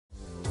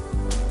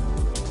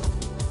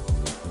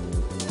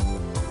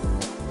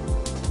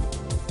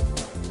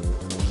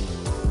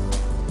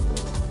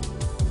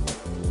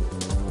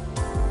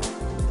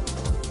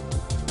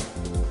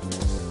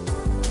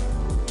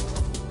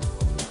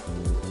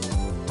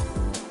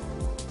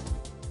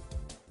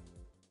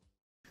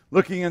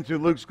Looking into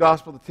Luke's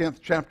Gospel, the 10th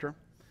chapter,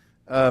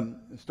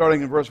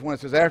 starting in verse 1, it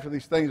says, After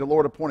these things the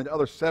Lord appointed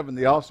other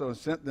 70 also, and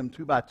sent them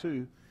 2 by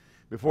 2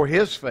 before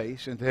his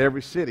face into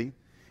every city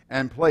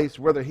and place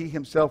whither he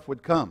himself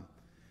would come.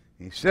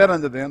 He said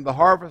unto them, The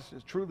harvest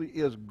truly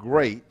is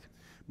great,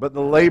 but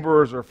the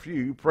laborers are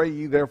few. Pray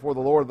ye therefore the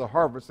Lord of the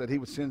harvest, that he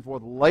would send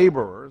forth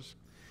laborers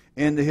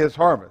into his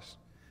harvest.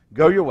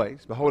 Go your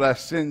ways. Behold, I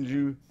send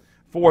you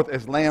forth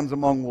as lambs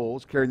among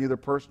wolves, carry neither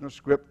purse nor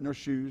scrip nor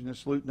shoes, nor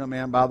salute no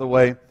man by the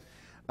way.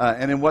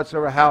 And in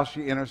whatsoever house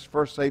ye enter,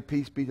 first say,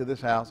 Peace be to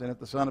this house. And if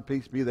the Son of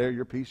Peace be there,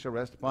 your peace shall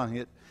rest upon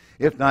it.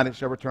 If not, it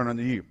shall return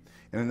unto you.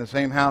 And in the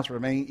same house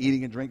remain,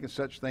 eating and drinking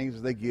such things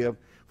as they give,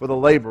 for the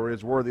laborer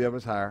is worthy of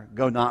his hire.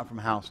 Go not from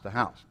house to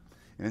house.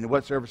 And in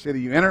whatsoever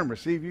city you enter and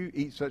receive you,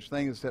 eat such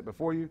things as set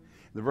before you.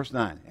 The verse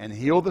 9, And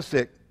heal the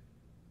sick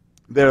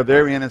that are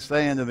therein, and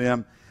say unto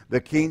them, The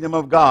kingdom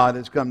of God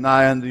is come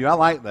nigh unto you. I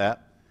like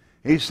that.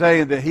 He's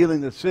saying that healing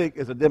the sick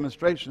is a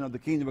demonstration of the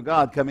kingdom of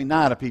God coming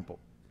nigh to people.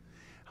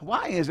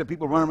 Why is it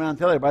people run around and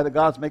tell everybody that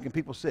God's making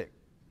people sick?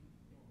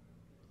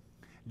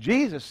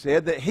 Jesus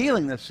said that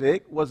healing the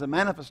sick was a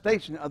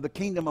manifestation of the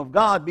kingdom of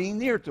God being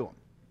near to them.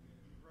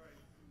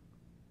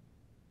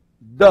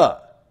 Duh.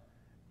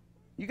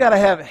 You got to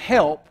have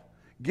help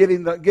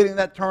getting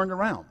that turned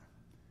around.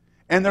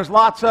 And there's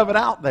lots of it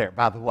out there,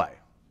 by the way.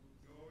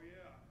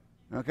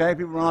 Okay,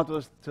 people run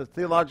off to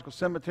theological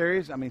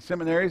seminaries,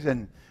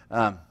 and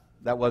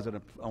that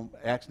wasn't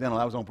accidental,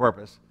 that was on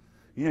purpose.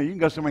 You know, you can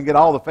go somewhere and get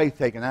all the faith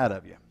taken out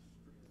of you.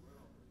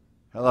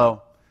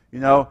 Hello? You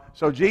know,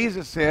 so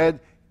Jesus said,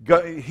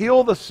 Go,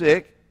 heal the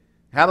sick,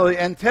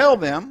 and tell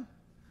them,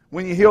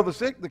 when you heal the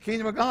sick, the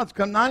kingdom of God's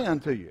come nigh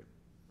unto you.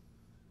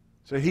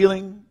 So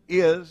healing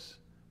is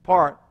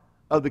part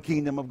of the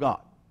kingdom of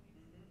God.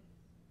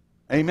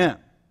 Amen.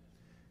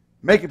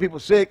 Making people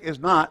sick is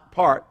not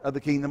part of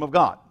the kingdom of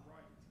God.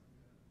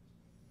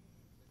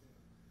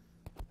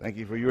 Thank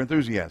you for your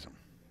enthusiasm.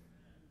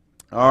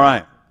 All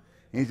right.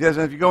 He says,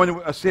 if you go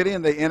into a city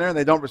and they enter and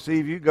they don't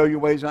receive you, go your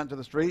ways out into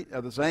the street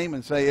of the same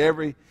and say,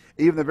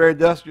 even the very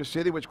dust of your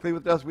city which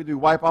cleaveth us, we do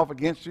wipe off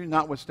against you.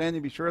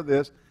 Notwithstanding, be sure of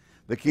this,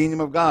 the kingdom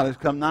of God has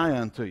come nigh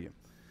unto you.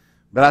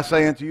 But I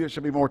say unto you, it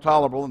shall be more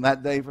tolerable in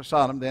that day for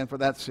Sodom than for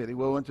that city.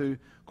 Woe unto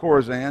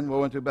Chorazin,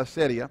 woe unto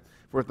Bethsaida.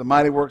 For if the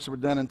mighty works that were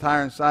done in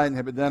Tyre and Sidon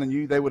had been done in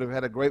you, they would have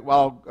had a great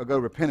while ago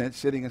repented,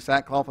 sitting in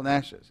sackcloth and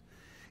ashes.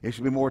 It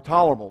shall be more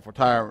tolerable for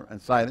Tyre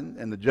and Sidon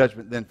and the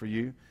judgment than for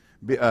you.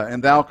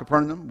 And thou,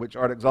 Capernaum, which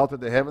art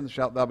exalted to heaven,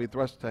 shalt thou be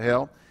thrust to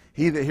hell.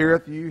 He that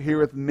heareth you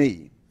heareth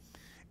me.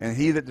 And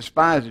he that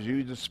despises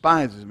you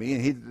despises me.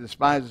 And he that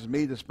despises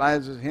me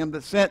despises him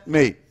that sent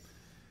me.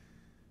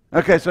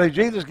 Okay, so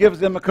Jesus gives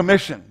them a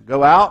commission.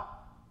 Go out,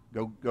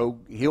 go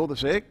heal the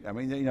sick. I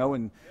mean, you know,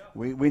 and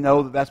we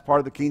know that that's part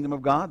of the kingdom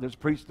of God. There's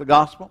preach the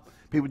gospel.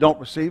 People don't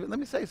receive it. Let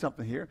me say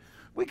something here.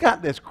 We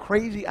got this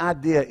crazy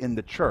idea in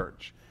the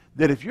church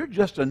that if you're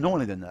just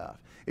anointed enough,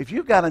 if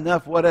you've got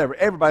enough whatever,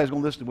 everybody's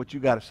going to listen to what you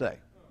got to say.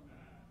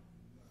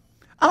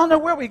 I don't know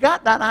where we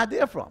got that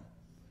idea from.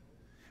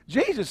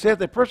 Jesus said,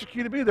 they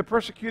persecuted me, they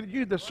persecuted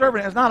you. The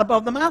servant is not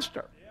above the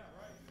master.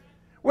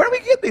 Where do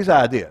we get these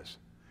ideas?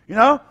 You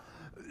know,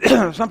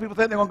 some people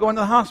think they're going to go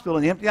into the hospital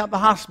and empty out the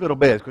hospital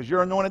beds because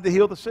you're anointed to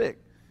heal the sick.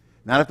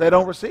 Not if they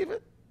don't receive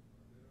it.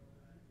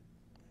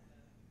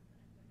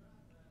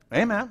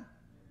 Amen.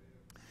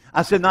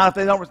 I said, not if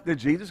they don't. Did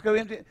Jesus go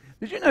empty?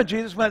 Did you know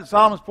Jesus went to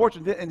Solomon's porch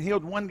and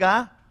healed one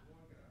guy?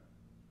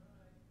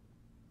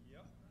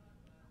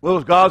 Well, it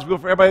was God's will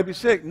for everybody to be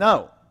sick.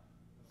 No.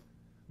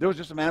 There was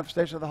just a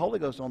manifestation of the Holy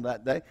Ghost on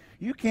that day.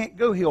 You can't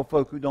go heal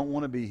folk who don't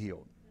want to be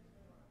healed.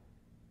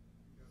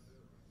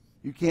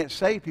 You can't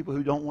save people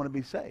who don't want to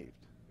be saved.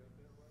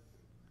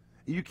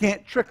 You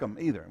can't trick them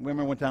either.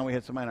 Remember one time we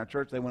had somebody in our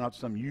church, they went out to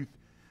some youth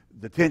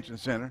detention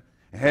center,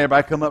 and had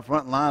everybody come up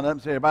front and line up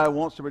and say, everybody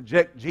wants to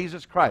reject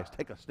Jesus Christ.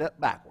 Take a step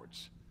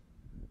backwards.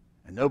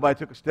 And nobody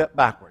took a step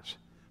backwards.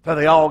 So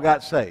they all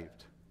got saved.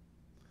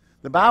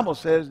 The Bible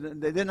says,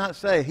 they did not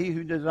say, he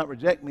who does not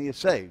reject me is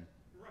saved.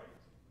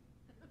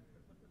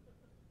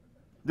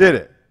 Did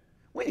it?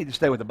 We need to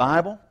stay with the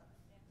Bible.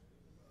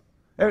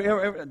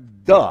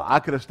 Duh, I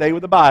could have stayed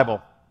with the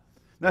Bible.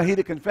 No, he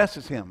that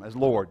confesses him as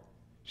Lord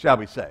shall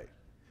be saved.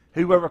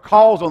 Whoever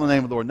calls on the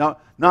name of the Lord,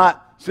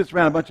 not sits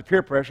around a bunch of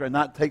peer pressure and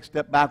not take a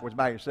step backwards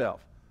by yourself.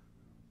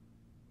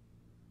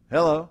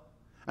 Hello?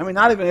 I mean,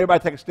 not even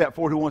everybody take a step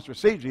forward who wants to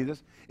receive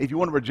Jesus. If you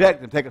want to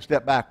reject him, take a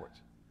step backwards.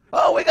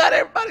 Oh, we got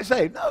everybody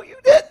saved. No, you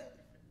didn't.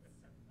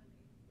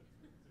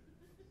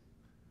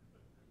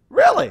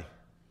 Really?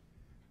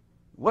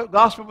 What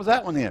gospel was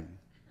that one in?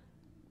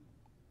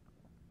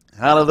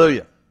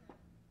 Hallelujah.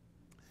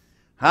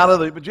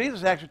 Hallelujah. But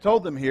Jesus actually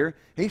told them here,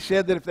 he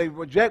said that if they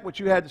reject what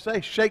you had to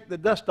say, shake the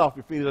dust off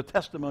your feet as a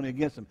testimony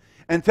against them.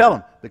 And tell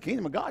them, the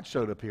kingdom of God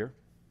showed up here.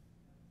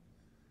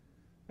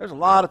 There's a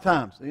lot of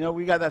times. You know,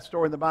 we got that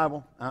story in the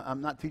Bible.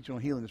 I'm not teaching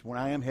on healing this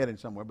morning. I am heading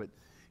somewhere, but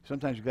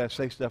sometimes you've got to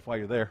say stuff while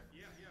you're there. Go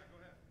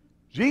ahead.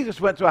 Jesus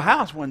went to a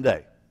house one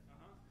day.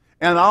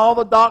 And all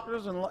the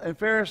doctors and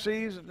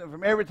Pharisees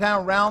from every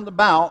town round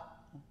about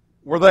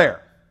were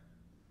there.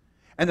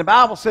 And the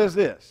Bible says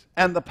this,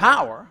 and the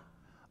power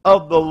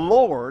of the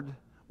Lord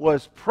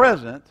was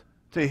present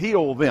to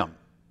heal them.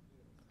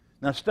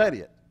 Now study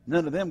it.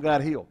 None of them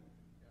got healed.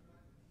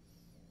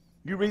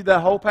 You read that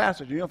whole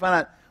passage, you'll find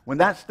out when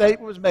that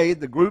statement was made,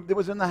 the group that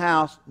was in the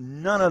house,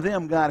 none of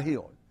them got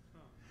healed.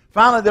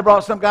 Finally, they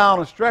brought some guy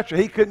on a stretcher.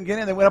 He couldn't get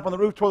in. They went up on the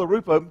roof, tore the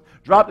roof open,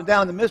 dropped it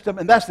down in the midst of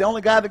them, and that's the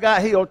only guy that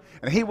got healed.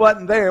 And he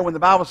wasn't there when the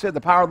Bible said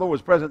the power of the Lord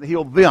was present to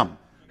heal them.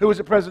 Who was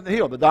it present to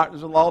heal? The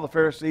doctors of the law, the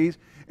Pharisees,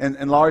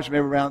 and lawyers from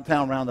every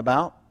town round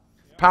about.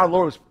 Power of the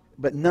Lord was,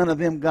 but none of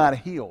them got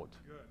healed.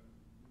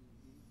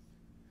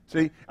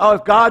 See, oh,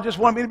 if God just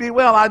wanted me to be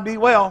well, I'd be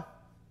well.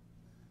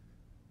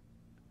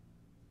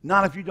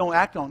 Not if you don't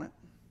act on it.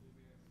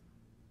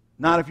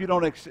 Not if you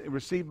don't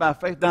receive by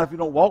faith. Not if you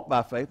don't walk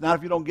by faith. Not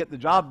if you don't get the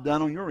job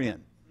done on your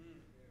end.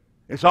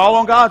 It's all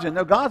on God's end.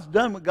 No, God's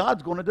done what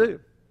God's going to do.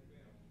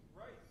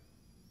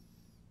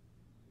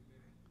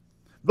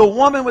 The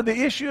woman with the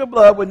issue of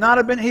blood would not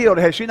have been healed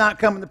had she not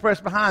come in the press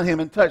behind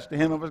him and touched the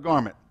hem of his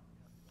garment.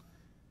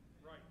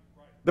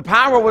 The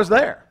power was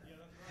there.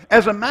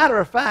 As a matter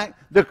of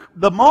fact,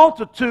 the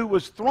multitude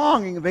was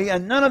thronging thee,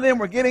 and none of them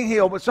were getting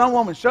healed, but some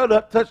woman showed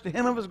up, touched the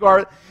hem of his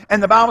garment,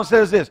 and the Bible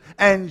says this,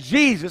 and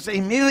Jesus,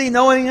 immediately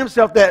knowing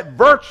himself that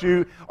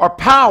virtue or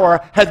power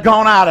had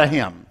gone out of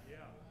him.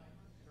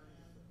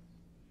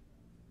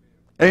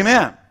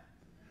 Amen.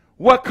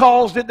 What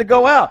caused it to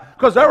go out?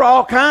 Because there were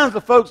all kinds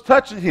of folks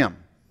touching him.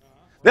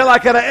 They're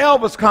like at an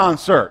Elvis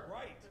concert.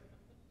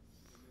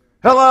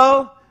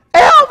 Hello?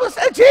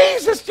 Elvis,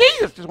 Jesus,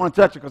 Jesus. Just want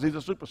to touch it because he's a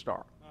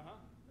superstar.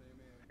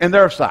 In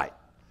their sight.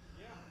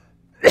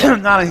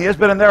 Not in his,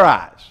 but in their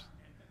eyes.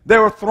 They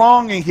were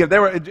thronging him.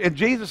 And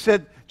Jesus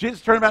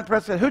turned about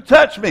and said, who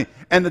touched me?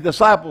 And the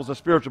disciples, a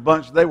spiritual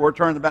bunch, they were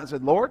turned about and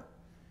said, Lord,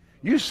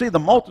 you see the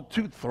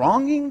multitude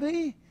thronging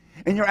thee?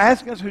 And you're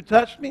asking us who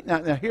touched me?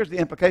 Now here's the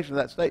implication of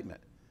that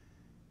statement.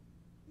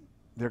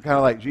 They're kind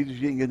of like, Jesus, you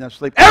didn't get enough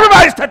sleep.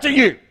 Everybody's touching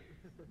you!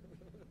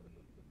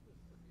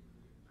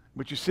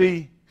 But you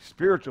see,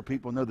 spiritual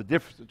people know the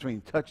difference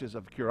between touches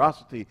of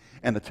curiosity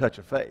and the touch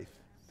of faith.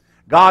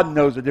 God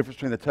knows the difference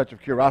between the touch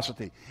of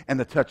curiosity and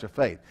the touch of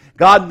faith.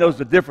 God knows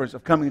the difference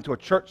of coming into a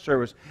church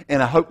service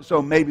and I hope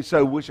so, maybe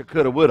so, wish I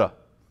coulda, woulda.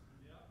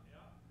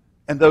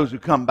 And those who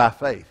come by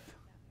faith.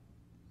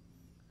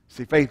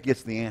 See, faith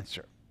gets the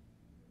answer.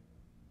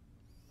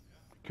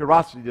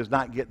 Curiosity does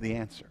not get the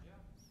answer.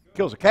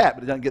 Kills a cat,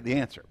 but it doesn't get the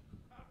answer.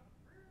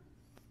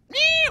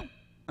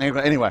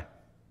 Anyway.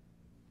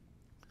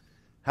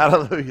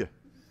 Hallelujah.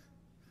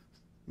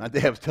 My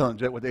dad was telling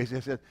Joe one day,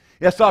 he said,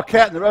 yeah, I saw a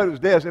cat in the road, it was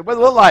dead. I said, what did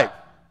it look like?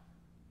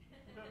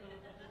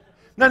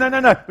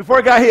 No, before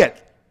it got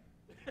hit.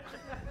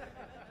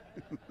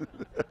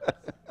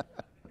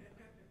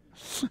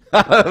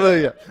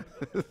 Hallelujah.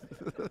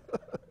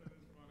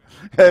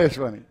 That is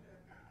funny.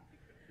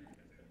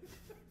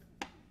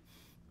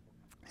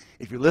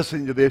 If you're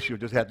listening to this, you'll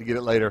just have to get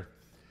it later.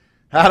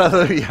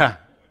 Hallelujah.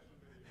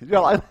 Did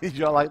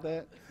y'all like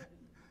that?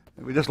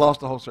 We just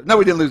lost the whole service. No,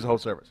 we didn't lose the whole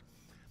service.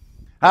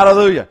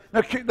 Hallelujah.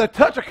 Now, the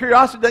touch of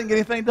curiosity doesn't get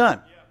anything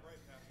done.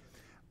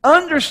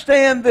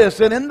 Understand this,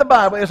 that in the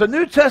Bible, as a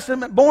New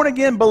Testament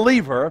born-again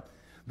believer,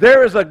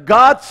 there is a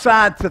God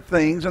side to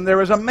things and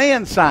there is a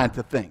man side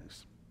to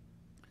things.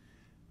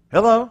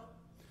 Hello?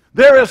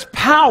 There is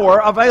power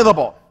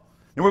available.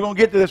 And we're going to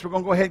get to this. We're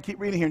going to go ahead and keep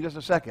reading here in just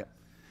a second.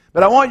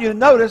 But I want you to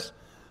notice,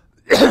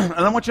 and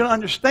I want you to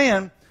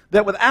understand,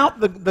 that without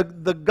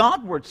the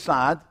Godward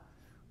side,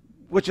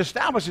 which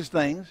establishes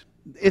things,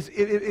 it's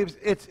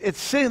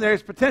sitting there,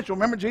 it's potential.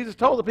 Remember, Jesus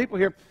told the people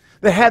here,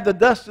 they had the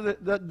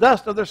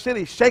dust of their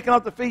city shaken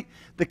off their feet.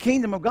 The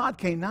kingdom of God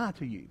came nigh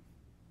to you.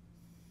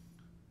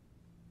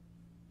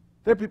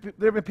 There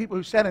have been people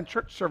who sat in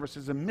church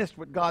services and missed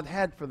what God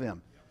had for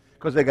them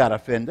because they got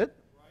offended.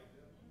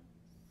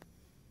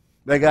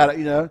 They got,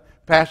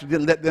 pastor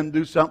didn't let them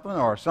do something,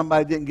 or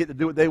somebody didn't get to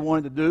do what they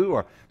wanted to do,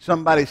 or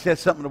somebody said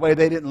something the way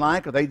they didn't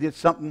like, or they did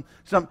something.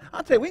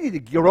 I'll tell you, we need to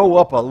grow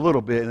up a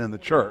little bit in the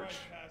church.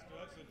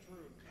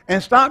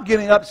 And stop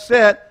getting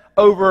upset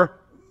over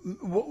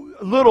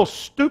little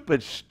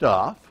stupid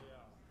stuff.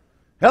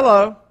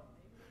 Hello.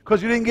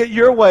 Because you didn't get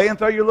your way and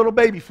throw your little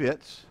baby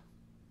fits.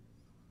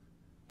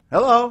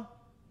 Hello.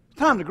 It's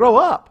time to grow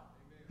up.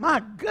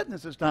 My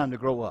goodness, it's time to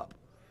grow up.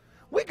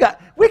 We got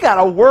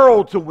a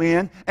world to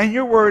win, and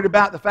you're worried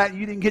about the fact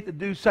you didn't get to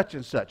do such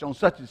and such on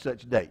such and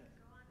such date.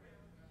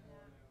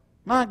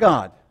 My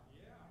God.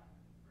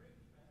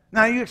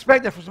 Now, you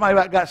expect that from somebody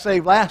that got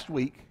saved last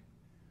week,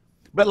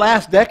 but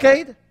last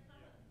decade?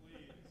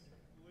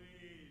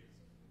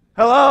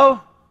 Hello?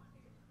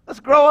 Let's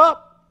grow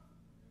up.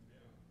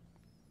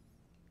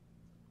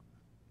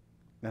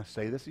 Now,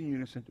 say this in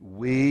unison.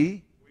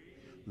 We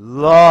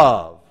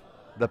love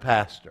the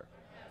pastor.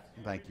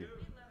 Thank you.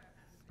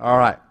 All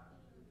right.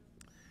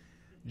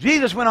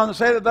 Jesus went on to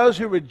say that those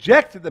who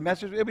rejected the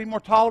message, it would be more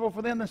tolerable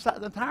for them than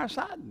the entire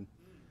Sidon.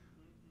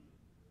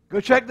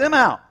 Go check them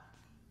out.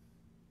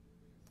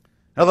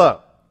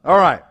 Hello. All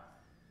right.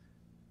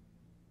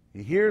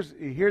 You hear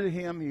the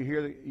hymn,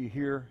 you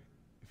hear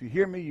If you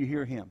hear me, you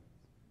hear him.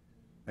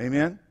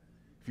 Amen?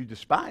 If you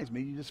despise me,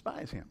 you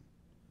despise him.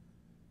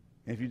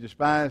 And if you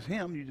despise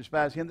him, you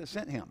despise him that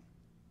sent him.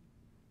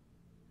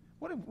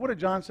 What did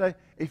John say?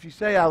 If you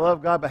say, I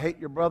love God, but hate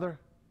your brother,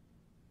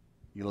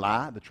 you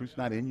lie. The truth's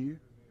not in you.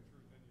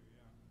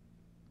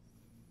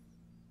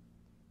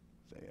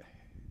 Say,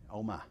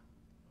 oh my.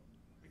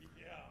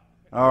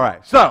 All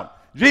right. So,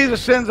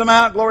 Jesus sends them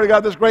out. Glory to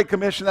God. This great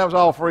commission, that was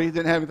all free. He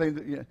didn't have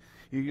anything.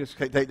 You just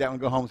take that one and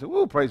go home and say,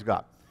 woo, praise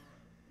God.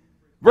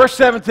 Verse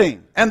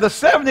 17. And the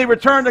 70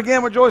 returned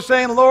again with joy,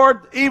 saying,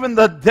 Lord, even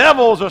the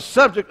devils are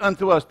subject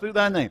unto us through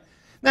thy name.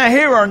 Now,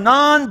 here are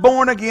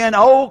non-born again,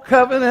 old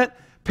covenant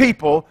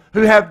people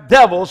who have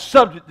devils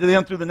subject to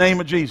them through the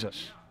name of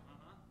Jesus.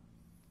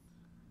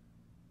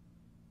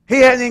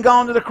 He hadn't even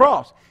gone to the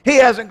cross. He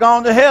hasn't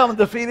gone to hell and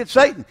defeated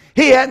Satan.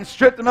 He hadn't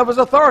stripped him of his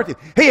authority.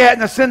 He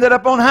hadn't ascended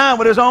up on high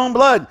with his own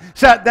blood,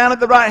 sat down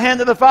at the right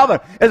hand of the Father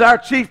as our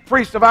chief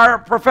priest of our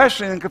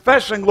profession and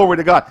confession, glory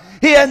to God.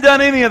 He hadn't done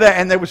any of that,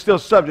 and they were still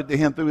subject to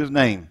him through his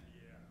name.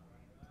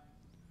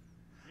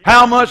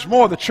 How much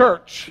more the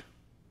church,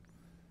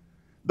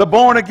 the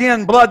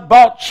born-again,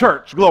 blood-bought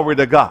church, glory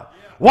to God.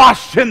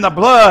 Washed in the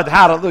blood,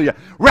 hallelujah.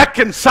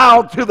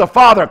 Reconciled to the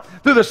Father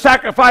through the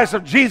sacrifice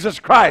of Jesus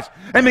Christ.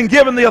 And been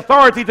given the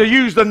authority to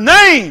use the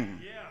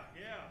name.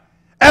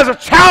 As a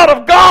child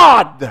of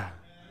God.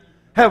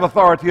 Have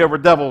authority over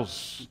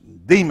devils,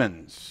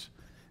 demons,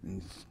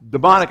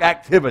 demonic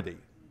activity.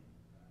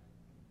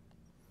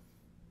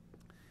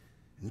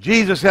 And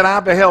Jesus said, I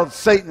beheld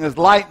Satan as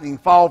lightning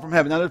fall from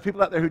heaven. Now there's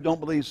people out there who don't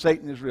believe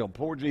Satan is real.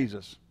 Poor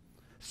Jesus.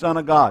 Son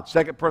of God.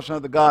 Second person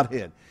of the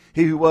Godhead.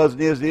 He who was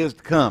and is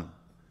to come.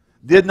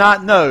 Did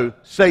not know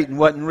Satan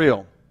wasn't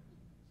real.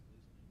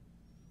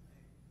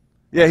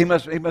 Yeah, he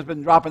must have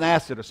been dropping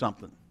acid or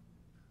something.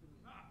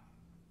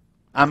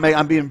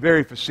 I'm being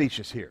very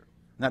facetious here,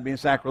 not being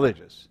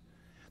sacrilegious.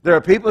 There are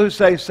people who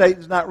say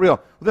Satan's not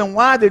real. Well, then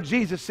why did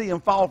Jesus see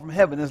him fall from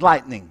heaven as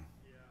lightning?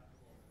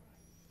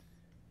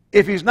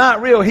 If he's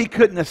not real, he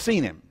couldn't have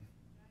seen him.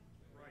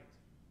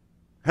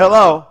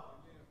 Hello?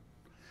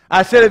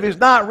 I said if he's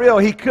not real,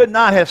 he could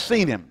not have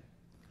seen him.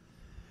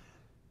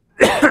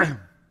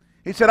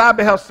 He said, I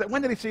beheld.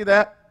 When did he see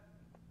that?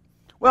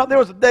 Well, there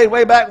was a day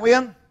way back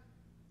when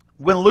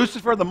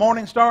Lucifer, the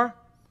morning star,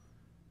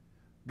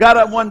 got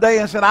up one day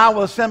and said, I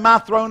will ascend my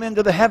throne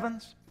into the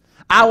heavens.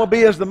 I will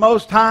be as the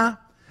Most High.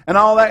 And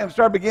all that. And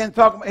started beginning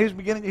talking.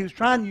 He was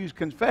trying to use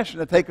confession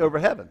to take over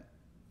heaven.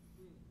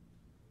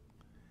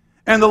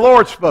 And the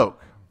Lord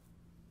spoke.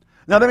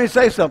 Now let me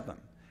say something.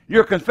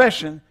 Your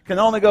confession can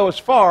only go as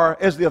far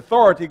as the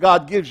authority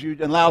God gives you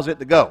and allows it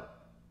to go.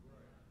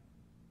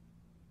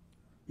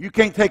 You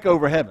can't take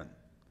over heaven.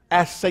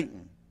 Ask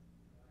Satan.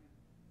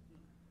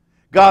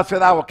 God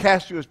said, I will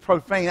cast you as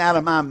profane out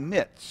of my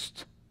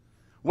midst.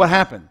 What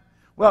happened?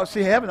 Well,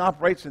 see, heaven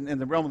operates in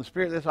the realm of the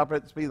Spirit. This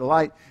operates at the speed of the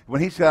light. When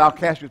he said, I'll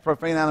cast you as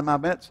profane out of my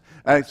midst,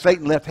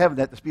 Satan left heaven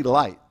at the speed of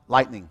light,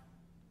 lightning,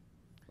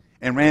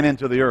 and ran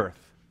into the earth.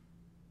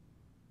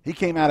 He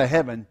came out of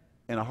heaven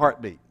in a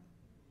heartbeat.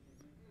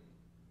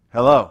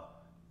 Hello.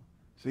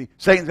 See,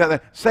 Satan's out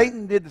there.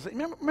 Satan did the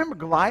same. Remember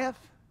Goliath?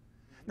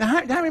 Now,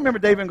 how do you remember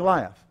David and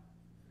Goliath?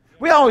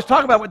 We always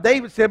talk about what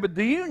David said, but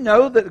do you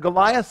know that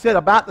Goliath said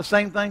about the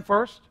same thing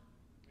first?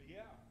 Yeah.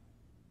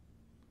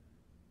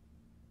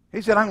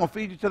 He said, I'm going to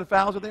feed you to the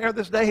fowls of the air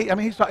this day.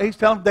 He's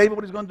telling David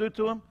what he's going to do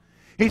to him.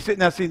 He said,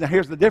 now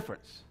here's the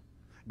difference.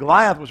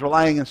 Goliath was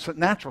relying on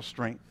natural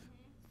strength.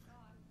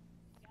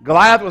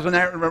 Goliath was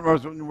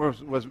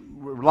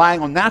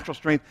relying on natural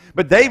strength.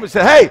 But David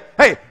said,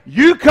 hey,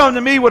 you come to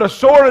me with a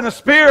sword and a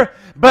spear,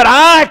 but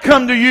I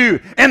come to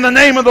you in the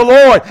name of the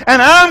Lord. And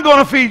I'm going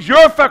to feed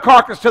your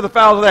carcass to the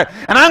fowls of the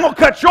air. And I'm going to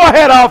cut your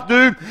head off,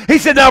 dude. He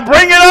said, now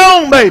bring it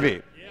on,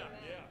 baby.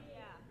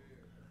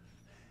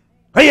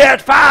 He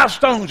had 5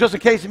 stones just in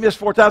case he missed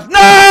 4 times.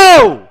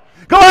 No!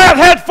 Goliath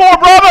had 4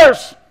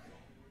 brothers.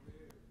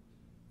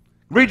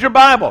 Read your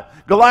Bible.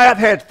 Goliath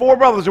had 4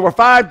 brothers. There were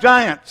 5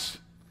 giants.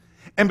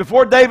 And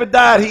before David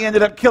died, he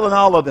ended up killing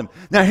all of them.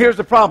 Now, here's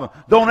the problem.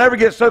 Don't ever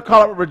get so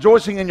caught up with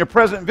rejoicing in your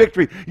present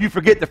victory, you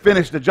forget to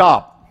finish the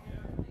job.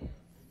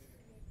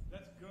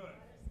 That's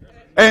good.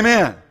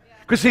 Amen.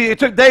 Because, see, it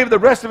took David the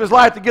rest of his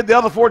life to get the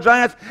other 4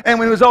 giants, and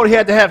when he was old, he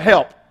had to have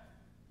help.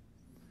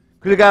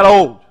 Because he got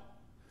old.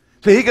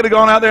 So he could have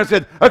gone out there and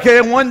said,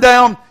 okay, 1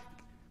 down,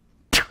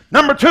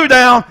 number 2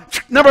 down,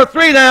 number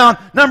 3 down,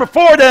 number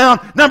 4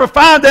 down, number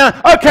 5 down.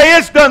 Okay,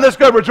 it's done. Let's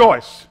go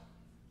rejoice.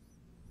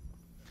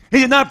 He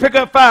did not pick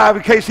up 5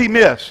 in case he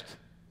missed.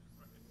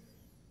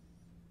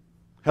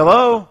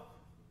 Hello?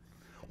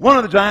 One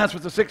of the giants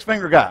was the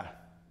 6-finger guy.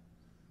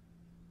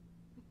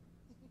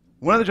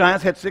 One of the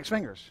giants had 6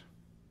 fingers.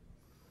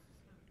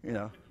 You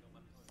know.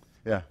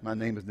 Yeah, my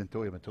name is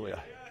Nintoya Matoya.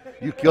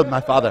 You killed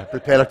my father.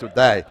 Prepare to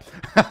die.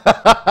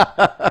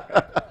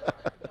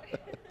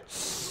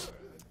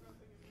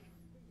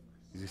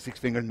 He's a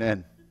 6-fingered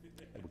man.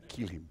 I will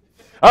kill him.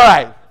 All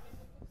right.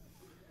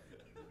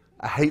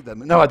 I hate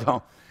them. No, I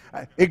don't.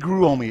 It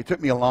grew on me. It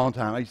took me a long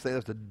time. I used to say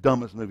that's the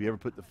dumbest movie ever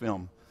put to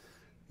film.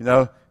 You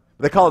know?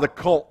 They call it a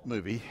cult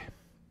movie.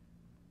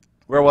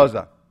 Where was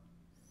I?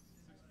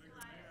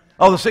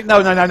 Oh, the six.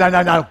 No.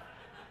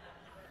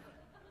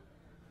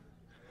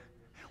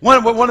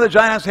 One of the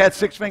giants had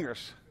 6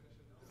 fingers.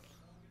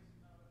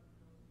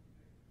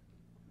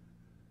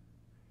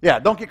 Yeah,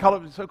 don't get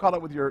so caught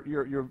up with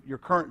your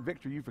current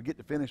victory you forget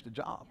to finish the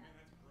job.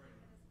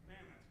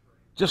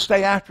 Just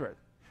stay after it.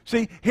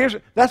 See,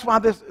 that's why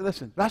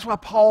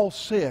Paul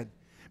said,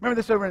 remember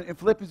this over in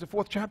Philippians, the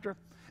 4th chapter?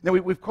 Now,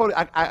 we've quoted,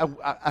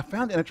 I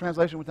found it in a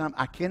translation one time.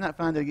 I cannot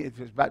find it again.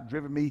 It's about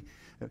driven me.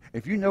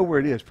 If you know where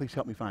it is, please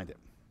help me find it.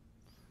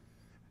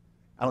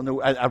 I don't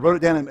know. I wrote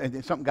it down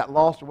and something got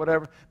lost or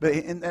whatever. But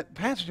in that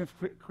passage in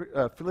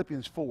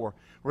Philippians 4,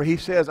 where he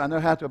says, I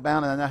know how to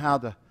abound and I know how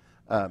to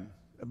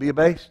be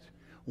abased.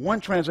 One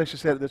translation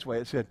said it this way.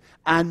 It said,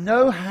 I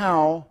know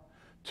how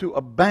to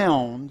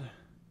abound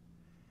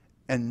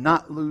and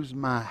not lose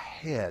my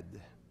head.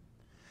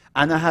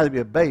 I know how to be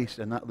abased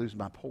and not lose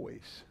my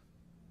poise.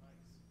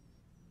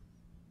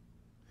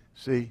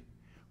 See,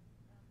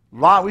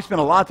 we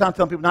spend a lot of time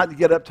telling people not to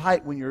get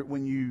uptight when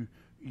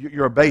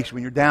you're abased,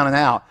 when you're down and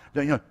out.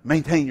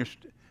 Maintain your.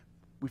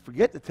 We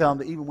forget to tell them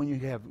that even when you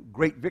have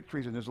great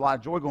victories and there's a lot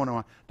of joy going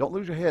on, don't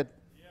lose your head.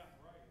 Yeah,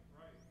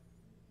 right.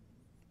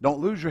 Don't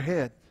lose your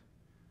head.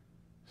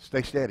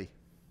 Stay steady.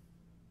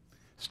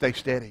 Stay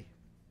steady.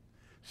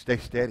 Stay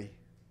steady.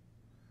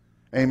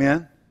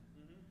 Amen.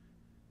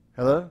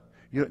 Hello.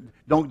 You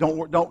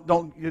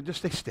just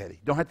stay steady.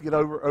 Don't have to get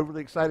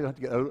overly excited. Don't have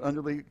to get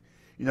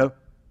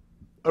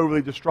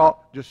overly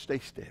distraught. Just stay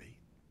steady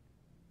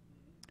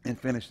and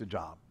finish the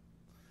job.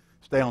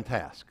 Stay on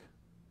task.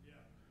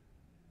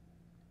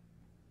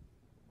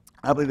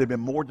 I believe there have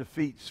been more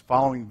defeats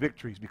following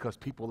victories because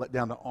people let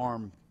down their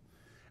arm,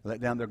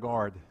 let down their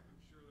guard,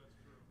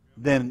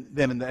 than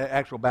in the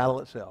actual battle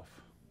itself.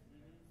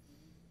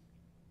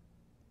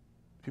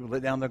 People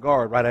let down their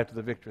guard right after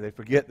the victory. They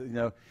forget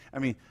that,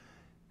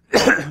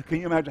 can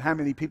you imagine how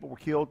many people were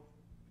killed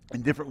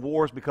in different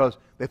wars because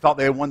they thought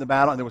they had won the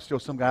battle and there was still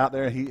some guy out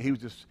there and he was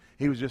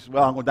just,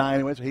 well, I'm going to die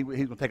anyway, so he's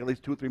going to take at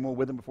least 2 or 3 more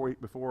with him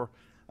before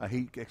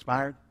he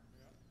expired.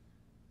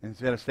 And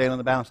instead of staying on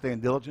the battle and staying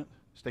diligent,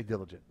 stay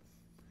diligent.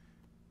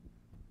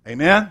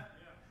 Amen?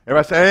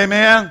 Everybody say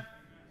amen?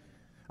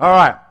 All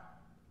right.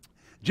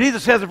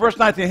 Jesus says in verse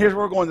 19, here's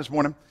where we're going this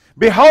morning.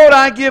 Behold,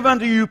 I give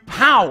unto you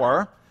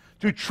power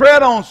to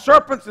tread on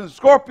serpents and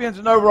scorpions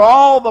and over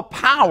all the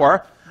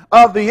power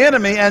of the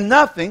enemy, and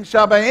nothing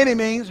shall by any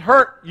means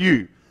hurt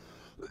you.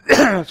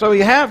 So we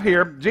have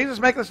here, Jesus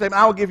making the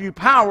statement, I will give you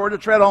power to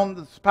tread on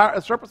the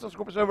serpents and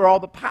scorpions over all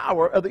the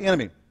power of the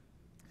enemy.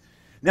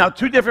 Now,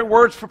 2 different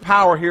words for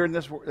power here in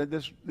this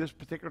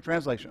particular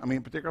translation,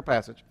 particular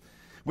passage.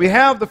 We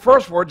have the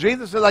first word.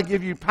 Jesus says, I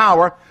give you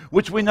power,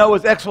 which we know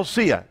is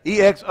exousia.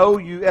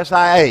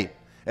 E-X-O-U-S-I-A.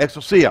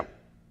 Exousia.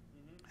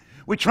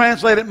 We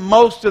translate it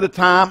most of the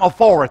time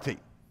authority.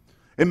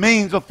 It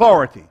means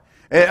authority.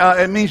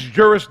 It means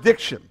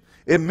jurisdiction.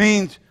 It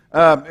means,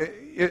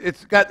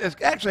 it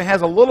actually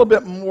has a little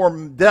bit more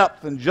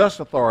depth than just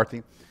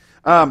authority.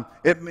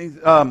 It means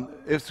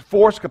it's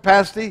force,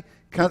 capacity,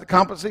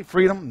 competency,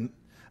 freedom,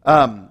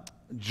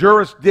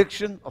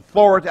 jurisdiction,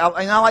 authority.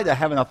 I like that,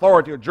 having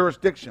authority or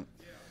jurisdiction.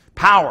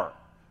 Power,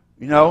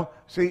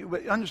 See,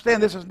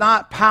 understand this is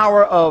not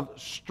power of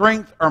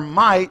strength or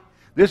might.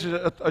 This is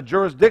a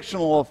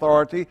jurisdictional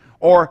authority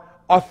or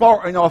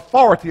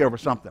authority over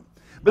something.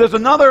 But there's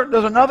another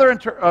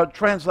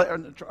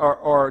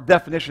or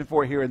definition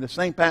for it here in the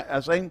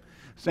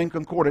same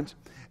concordance.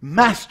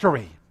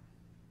 Mastery.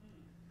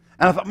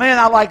 And I thought, man,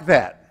 I like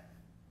that.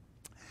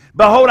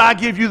 Behold, I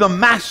give you the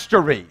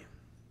mastery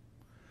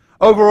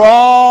over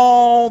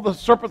all the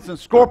serpents and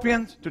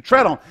scorpions to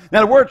tread on.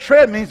 Now, the word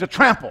tread means to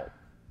trample.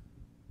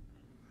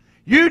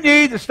 You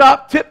need to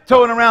stop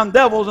tiptoeing around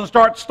devils and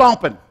start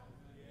stomping.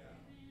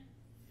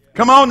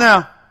 Come on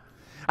now.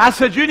 I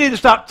said you need to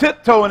stop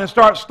tiptoeing and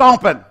start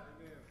stomping.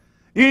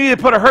 You need to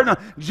put a hurt on.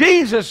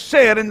 Jesus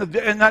said,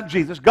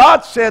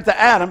 God said to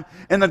Adam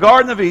in the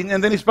Garden of Eden,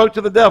 and then he spoke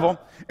to the devil,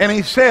 and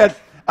he said,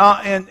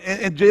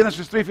 in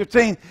Genesis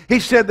 3:15, he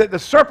said that the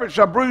serpent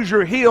shall bruise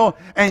your heel,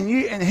 and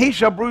he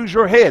shall bruise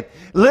your head.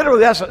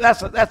 Literally,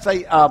 that's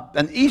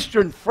an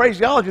Eastern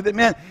phraseology that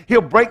meant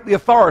he'll break the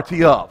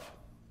authority of.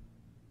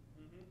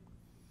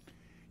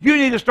 You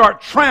need to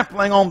start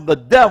trampling on the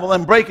devil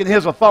and breaking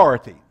his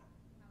authority.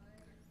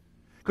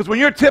 Because when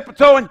you're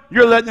tiptoeing,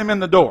 you're letting him in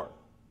the door.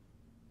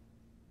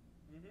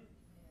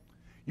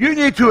 You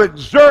need to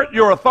exert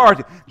your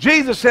authority.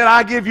 Jesus said,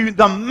 I give you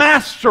the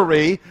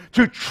mastery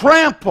to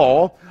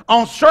trample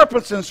on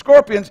serpents and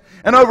scorpions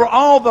and over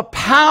all the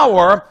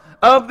power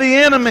of the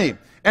enemy.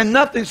 And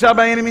nothing shall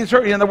by any means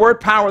hurt you. And the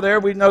word power there,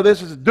 we know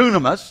this is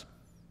dunamis.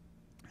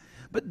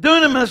 But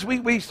dunamis,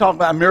 we talk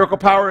about miracle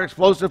power,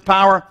 explosive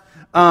power.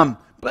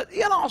 But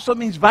it also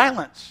means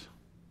violence.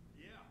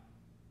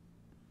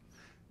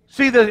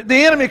 See, the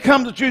enemy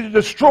comes at you to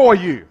destroy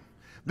you.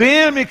 The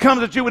enemy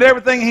comes at you with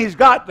everything he's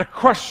got to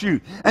crush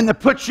you and to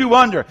put you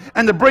under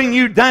and to bring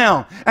you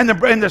down and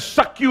to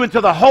suck you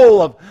into the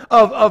hole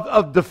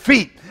of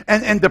defeat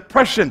and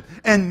depression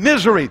and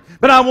misery.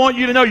 But I want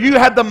you to know you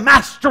have the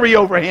mastery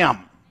over him.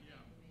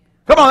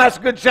 Come on, that's a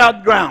good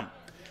shout ground.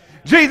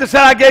 Jesus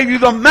said, I gave you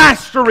the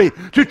mastery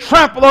to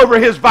trample over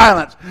his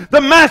violence,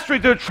 the mastery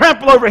to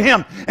trample over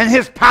him and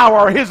his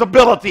power, his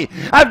ability.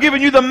 I've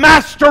given you the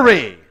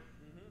mastery.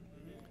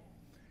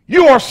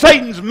 You are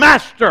Satan's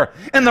master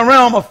in the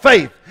realm of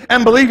faith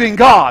and believing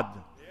God.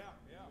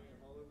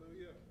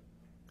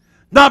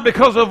 Not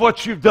because of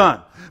what you've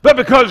done, but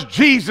because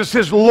Jesus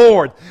is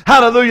Lord.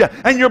 Hallelujah.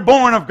 And you're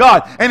born of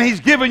God. And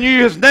he's given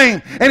you his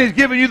name. And he's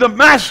given you the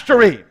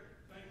mastery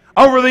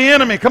over the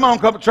enemy. Come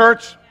on,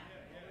 church.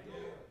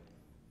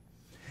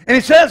 And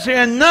he says here,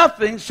 and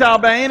nothing shall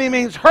by any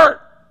means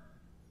hurt.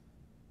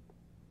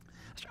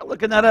 I started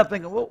looking that up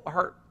thinking, well,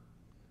 hurt.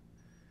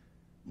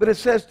 But it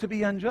says to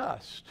be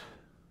unjust.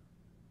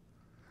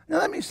 Now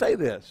let me say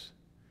this.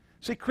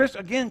 See,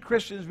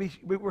 Christians,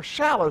 we're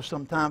shallow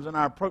sometimes in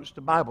our approach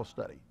to Bible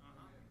study.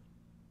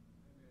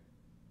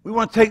 We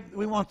want to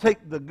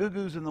take the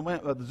goo-goos and the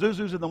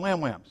zuzus and the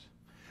wham-whams.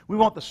 We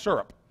want the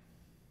syrup.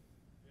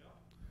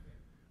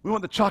 We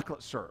want the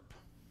chocolate syrup.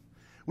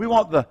 We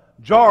want the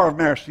jar of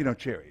maraschino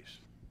cherries.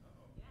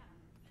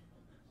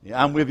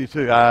 Yeah, I'm with you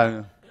too.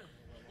 Now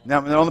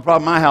the only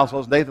problem in my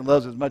household is Nathan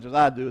loves it as much as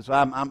I do, so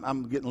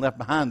I'm getting left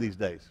behind these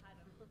days.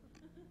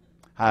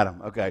 Hide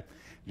them. Okay.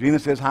 Gina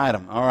says hide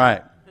them. All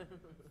right.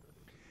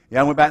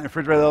 Yeah, I went back in the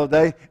refrigerator the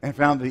other day and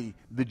found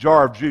the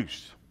jar of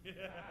juice.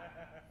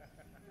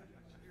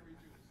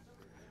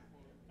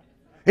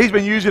 He's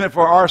been using it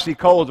for RC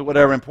Colas or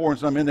whatever and pouring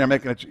some in there,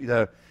 making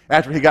it,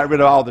 after he got rid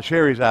of all the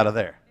cherries out of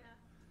there.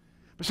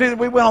 But see,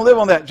 we went on live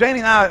on that. Janie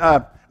and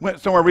I went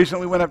somewhere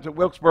recently. We went up to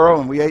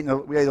Wilkesboro and we ate a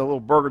little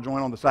burger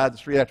joint on the side of the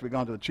street after we'd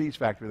gone to the cheese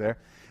factory there.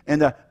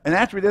 And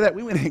after we did that,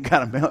 we went and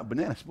got a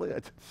banana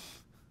split.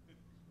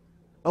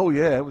 Oh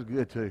yeah, it was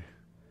good too.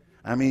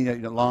 I mean,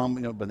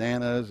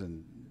 bananas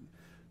and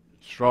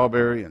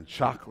strawberry and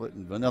chocolate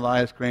and vanilla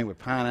ice cream with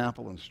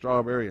pineapple and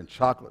strawberry and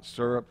chocolate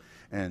syrup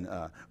and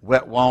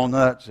wet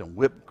walnuts and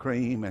whipped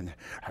cream and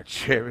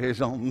cherries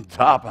on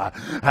top.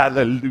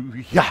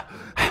 Hallelujah.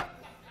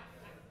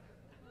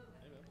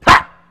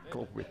 Ha!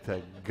 Glory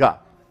to God.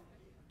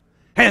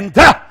 And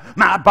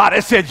my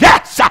body said,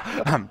 yes.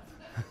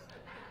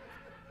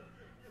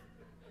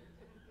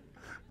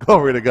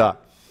 Glory to God.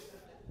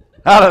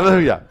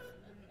 Hallelujah.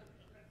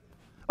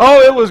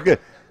 Oh, it was good.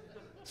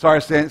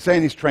 Sorry,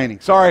 Sandy's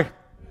training. Sorry.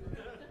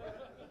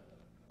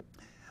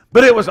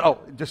 But it was,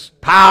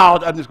 just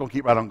piled. I'm just going to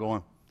keep right on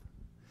going.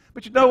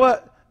 But you know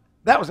what?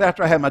 That was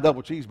after I had my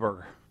double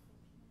cheeseburger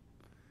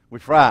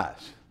with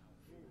fries.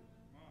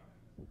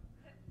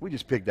 We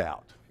just pigged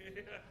out.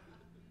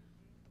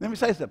 Let me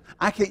say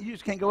something. You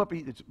just can't go up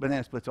and eat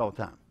banana splits all the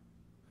time.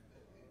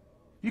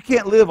 You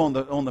can't live on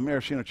the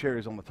maraschino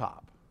cherries on the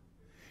top.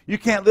 You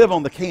can't live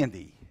on the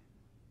candy.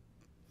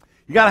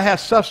 You got to have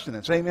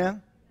sustenance.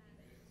 Amen?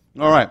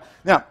 All right.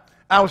 Now,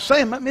 I was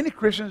saying many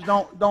Christians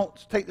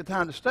don't take the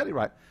time to study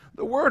right.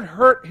 The word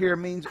hurt here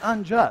means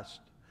unjust.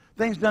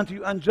 Things done to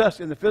you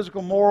unjust in the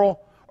physical,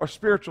 moral, or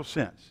spiritual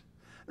sense.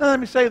 Now, let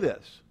me say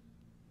this.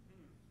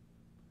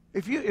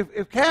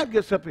 If Cab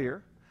gets up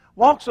here,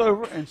 walks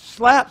over and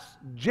slaps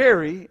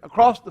Jerry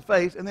across the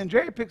face, and then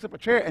Jerry picks up a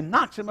chair and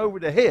knocks him over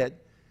the head,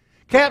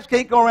 Cabs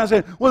can't go around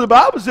saying, well, the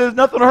Bible says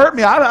nothing will hurt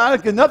me.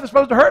 Nothing's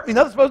supposed to hurt me.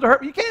 Nothing's supposed to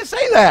hurt me. You can't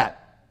say that.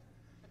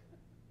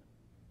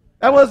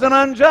 That wasn't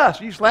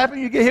unjust. You slap him,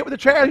 you get hit with a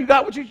chair, you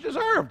got what you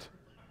deserved.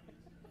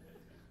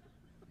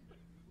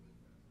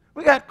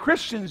 We got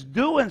Christians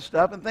doing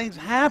stuff and things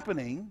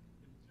happening.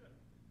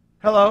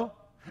 Hello?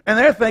 And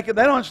they're thinking,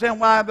 they don't understand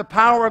why the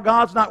power of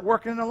God's not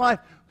working in their life.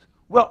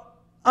 Well,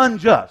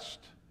 unjust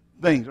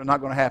things are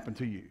not going to happen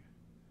to you.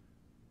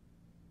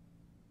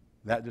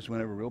 That just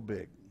went over real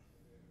big.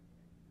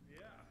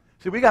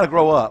 See, we got to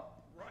grow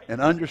up and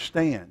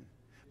understand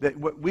that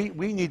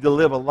we need to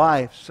live a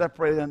life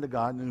separated unto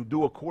God and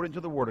do according to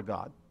the Word of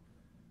God.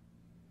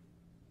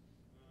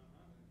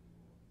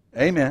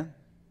 Amen.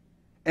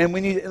 And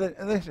we need,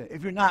 listen,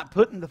 if you're not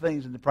putting the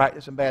things into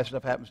practice and bad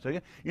stuff happens to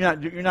you,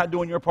 you're not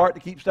doing your part to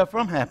keep stuff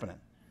from happening.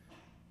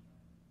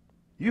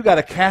 You got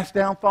to cast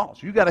down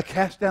thoughts. You got to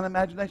cast down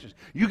imaginations.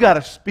 You got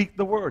to speak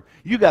the Word.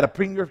 You got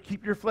to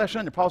keep your flesh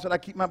under. Paul said,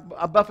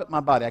 I buffet my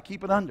body. I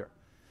keep it under.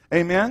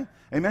 Amen.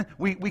 Amen.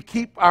 We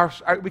keep our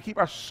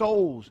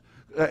souls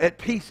at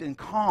peace and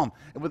calm,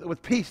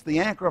 with peace, the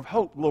anchor of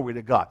hope, glory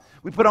to God.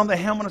 We put on the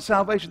helmet of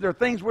salvation. There are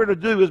things we're to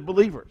do as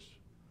believers.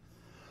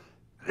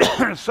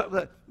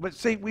 But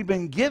see, we've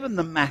been given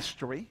the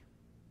mastery,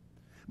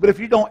 but if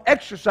you don't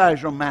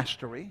exercise your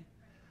mastery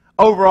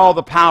over all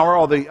the power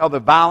or the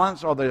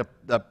violence or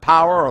the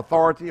power or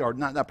authority, or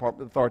not part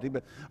of authority,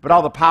 but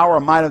all the power or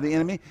might of the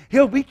enemy,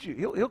 he'll beat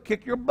you. He'll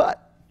kick your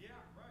butt.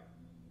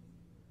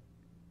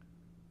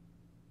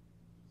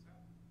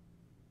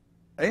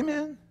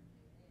 Amen.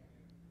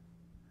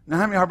 Now,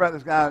 how many heard about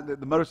this guy,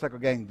 the motorcycle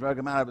gang drug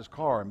him out of his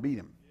car and beat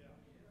him?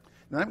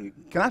 Now,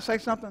 can I say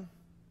something?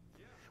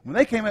 When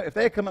they came up, if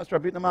they had come up and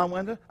started beating on my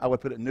window, I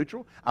would put it in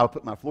neutral. I would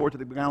put my floor to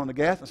the ground on the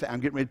gas and say, I'm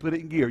getting ready to put it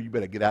in gear. You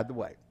better get out of the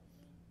way.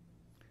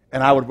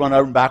 And I would run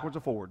over them backwards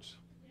or forwards,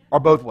 or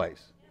both ways.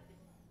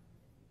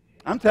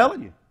 I'm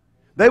telling you.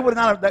 They would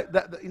not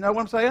have, you know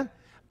what I'm saying?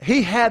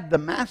 He had the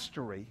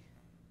mastery.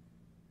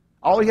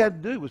 All he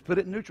had to do was put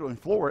it in neutral and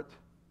floor it.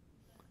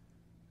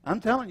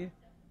 I'm telling you.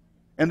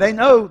 And they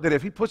know that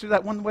if he pushes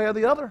that one way or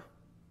the other,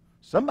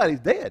 somebody's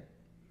dead.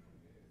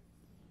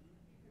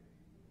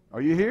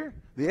 Are you here?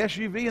 The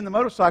SUV and the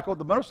motorcycle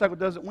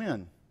doesn't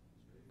win.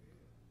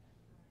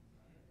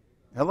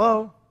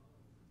 Hello?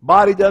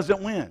 Body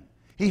doesn't win.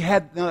 He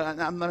had, no,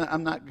 I'm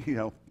not, you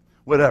know,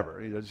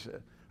 whatever.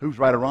 Who's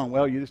right or wrong?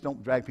 Well, you just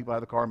don't drag people out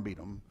of the car and beat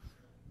them.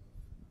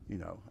 You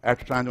know,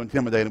 after trying to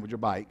intimidate them with your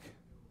bike.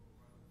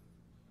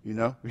 You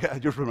know, yeah,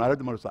 just run right at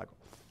the motorcycle.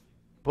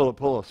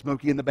 Pull a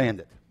Smokey and the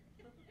Bandit.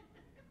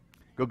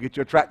 Go get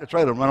your tractor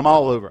trailer and run them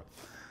all over.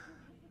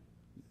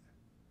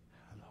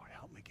 Lord,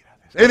 help me get out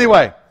of this.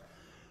 Anyway,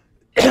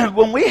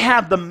 when we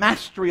have the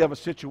mastery of a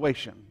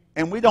situation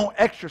and we don't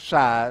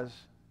exercise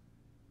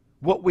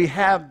what we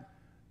have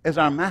as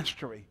our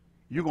mastery,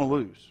 you're going to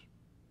lose.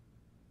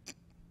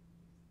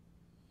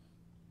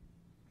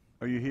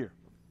 Are you here?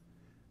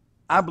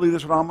 I believe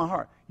this with all my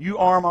heart. You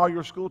arm all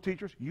your school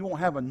teachers, you won't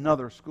have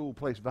another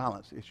school-place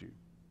violence issue.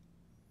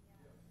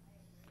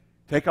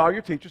 Take all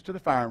your teachers to the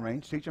firing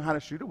range, teach them how to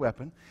shoot a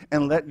weapon,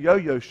 and let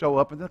Yo-Yo show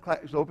up in the class,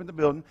 open the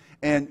building,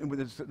 and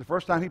the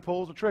first time he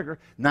pulls the trigger,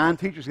 9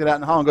 teachers get out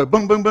in the hall and go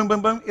boom, boom, boom,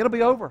 boom, boom. It'll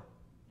be over.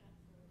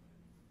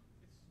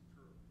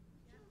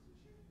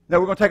 No,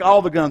 we're going to take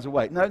all the guns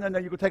away. No, you're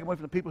going to take them away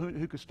from the people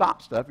who could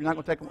stop stuff. You're not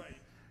going to take them away.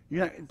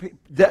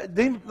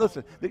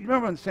 Listen, you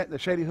remember when the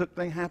Shady Hook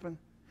thing happened?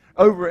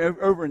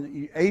 Over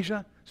in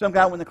Asia, some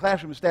guy went in the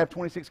classroom and stabbed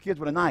 26 kids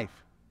with a knife.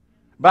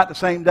 About the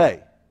same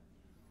day.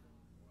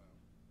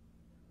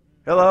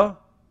 Hello?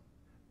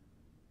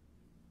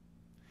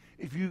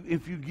 If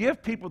you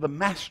give people the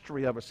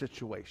mastery of a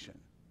situation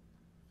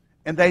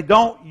and they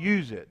don't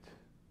use it,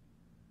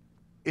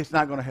 it's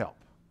not going to help.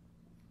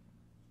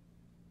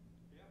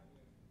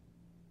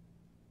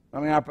 I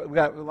mean, we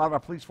got a lot of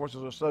our police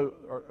forces let's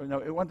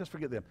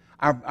forget them.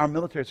 Our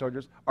military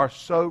soldiers are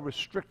so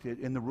restricted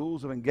in the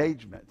rules of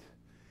engagement.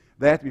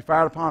 They have to be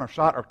fired upon or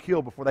shot or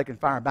killed before they can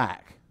fire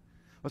back.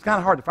 Well, it's kind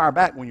of hard to fire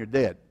back when you're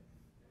dead.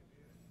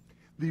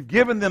 You've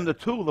given them the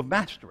tool of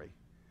mastery.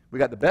 We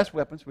got the best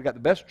weapons, we got the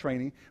best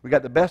training, we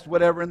got the best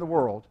whatever in the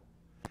world,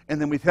 and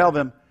then we tell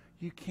them,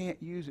 you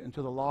can't use it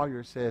until the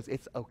lawyer says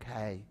it's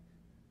okay.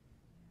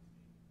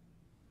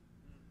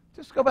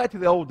 Just go back to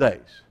the old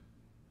days.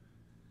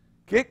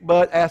 Kick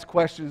butt, ask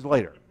questions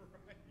later.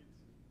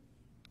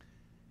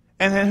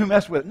 And then who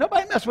messed with it?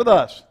 Nobody messed with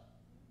us.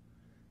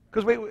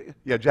 Because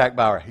Jack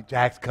Bauer.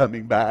 Jack's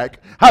coming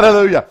back.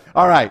 Hallelujah.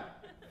 All right.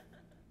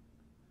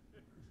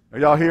 Are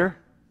y'all here?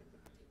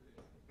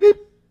 Beep,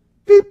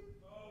 beep,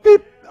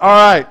 beep. All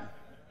right.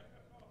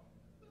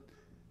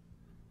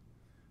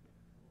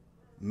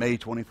 May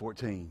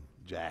 2014.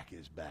 Jack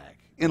is back.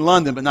 In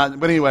London,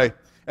 but anyway,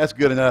 that's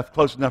good enough.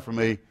 Close enough for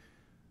me.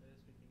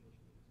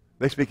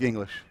 They speak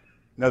English.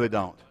 No, they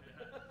don't.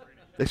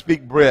 They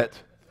speak Brit.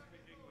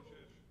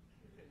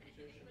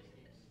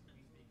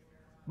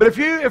 But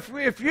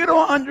if you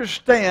don't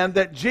understand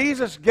that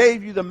Jesus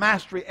gave you the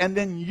mastery and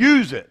then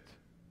use it,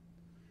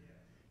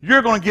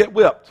 you're going to get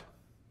whipped.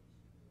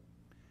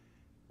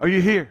 Are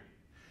you here?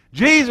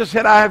 Jesus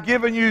said, I have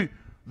given you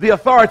the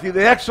authority,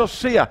 the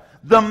exousia,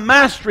 the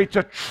mastery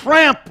to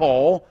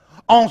trample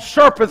on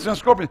serpents and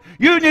scorpions.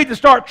 You need to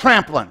start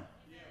trampling.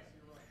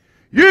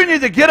 You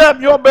need to get up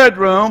in your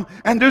bedroom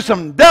and do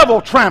some devil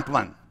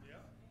trampling.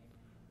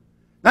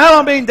 Now, I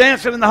don't mean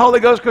dancing in the Holy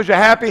Ghost because you're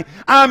happy.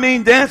 I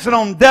mean dancing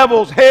on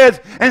devils'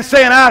 heads and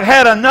saying, I've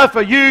had enough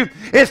of you.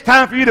 It's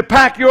time for you to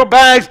pack your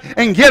bags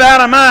and get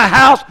out of my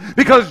house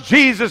because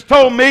Jesus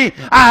told me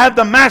I have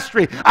the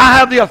mastery. I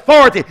have the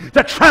authority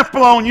to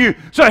trample on you.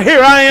 So here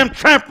I am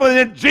trampling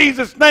in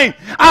Jesus' name.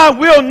 I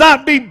will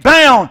not be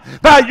bound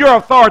by your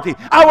authority.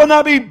 I will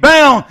not be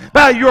bound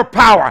by your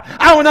power.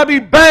 I will not be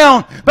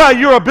bound by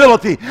your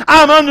ability.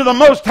 I'm under the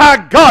Most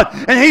High God,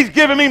 and He's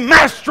given me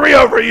mastery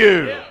over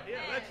you.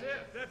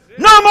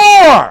 No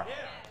more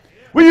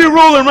will you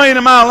rule and reign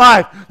in my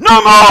life.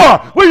 No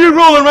more will you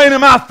rule and reign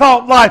in my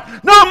thought life.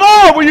 No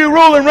more will you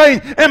rule and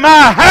reign in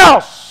my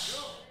house.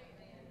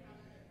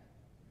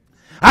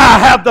 I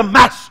have the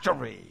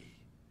mastery.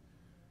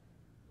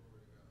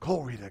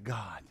 Glory to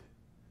God.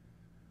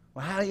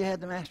 Well, how do you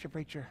have the mastery,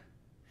 preacher?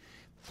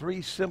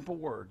 3 simple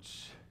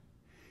words.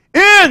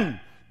 In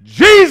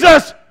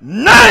Jesus'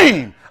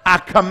 name, I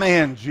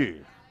command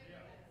you.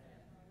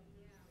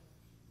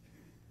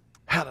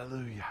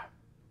 Hallelujah.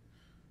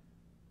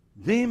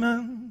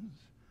 Demons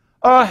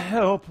are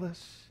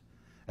helpless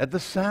at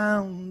the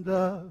sound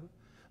of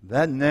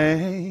that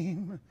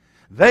name.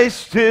 They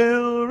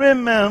still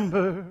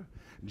remember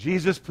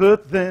Jesus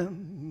put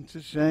them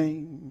to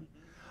shame.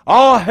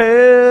 All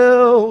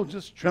hell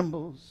just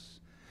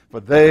trembles, for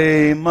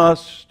they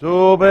must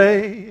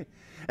obey.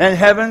 And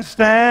heaven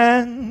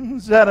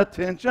stands at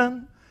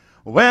attention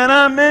when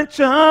I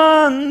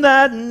mention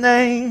that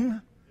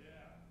name.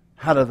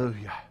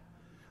 Hallelujah.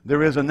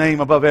 There is a name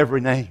above every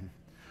name.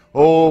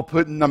 Oh,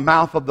 put in the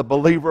mouth of the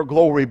believer,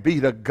 glory be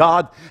to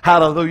God,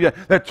 hallelujah,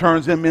 that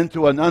turns him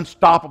into an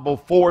unstoppable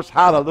force,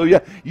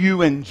 hallelujah.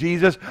 You and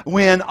Jesus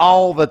win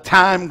all the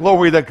time,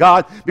 glory to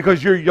God,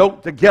 because you're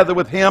yoked together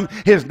with him.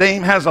 His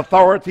name has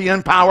authority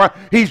and power.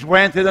 He's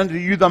granted unto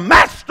you the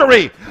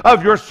mastery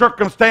of your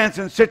circumstance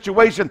and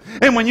situation.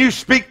 And when you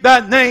speak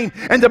that name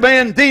and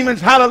demand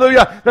demons,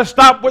 hallelujah, to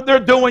stop what they're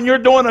doing, you're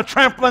doing a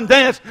trampling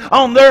dance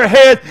on their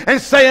head and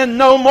saying,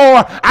 no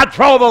more. I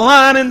draw the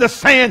line in the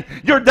sand.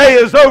 Your day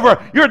is over.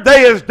 Your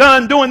day is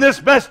done doing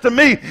this mess to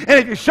me. And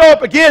if you show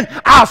up again,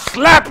 I'll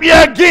slap you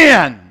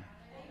again.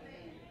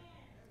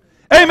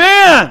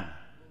 Amen.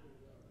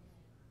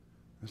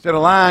 Instead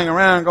of lying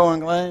around going,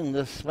 gloom,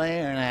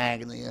 despair, and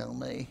agony on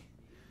me.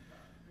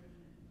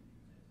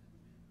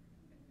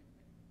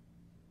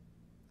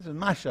 This is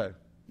my show.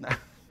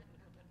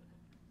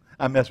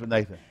 I mess with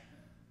Nathan.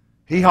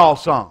 Hee-haw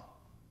song.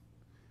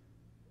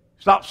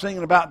 Stop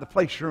singing about the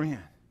place you're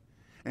in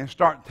and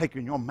start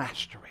taking your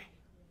mastery.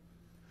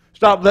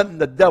 Stop letting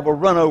the devil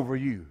run over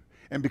you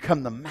and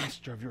become the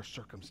master of your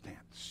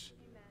circumstance.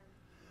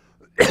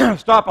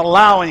 Stop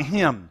allowing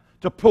him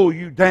to pull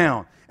you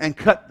down and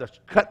cut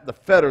the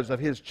fetters of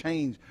his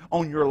chains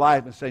on your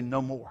life and say,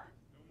 no more.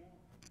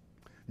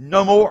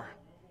 No more.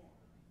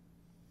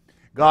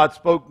 God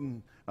spoke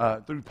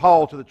through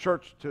Paul to the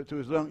church, to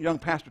his young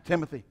pastor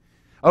Timothy.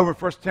 Over in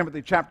 1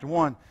 Timothy chapter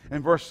 1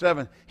 and verse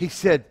 7, he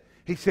said,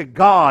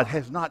 God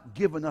has not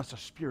given us a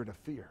spirit of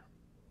fear.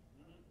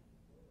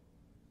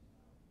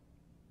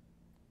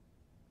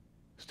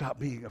 Stop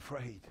being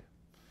afraid.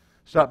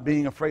 Stop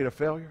being afraid of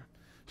failure.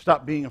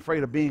 Stop being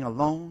afraid of being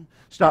alone.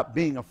 Stop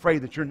being afraid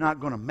that you're not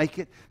going to make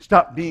it.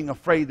 Stop being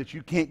afraid that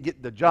you can't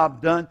get the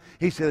job done.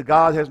 He said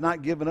God has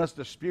not given us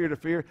the spirit of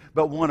fear,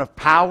 but one of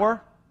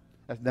power.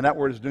 Then that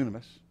word is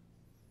dunamis.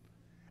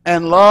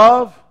 And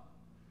love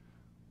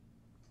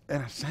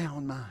and a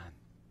sound mind.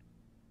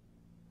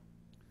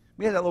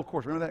 We had that little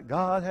chorus. Remember that?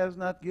 God has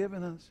not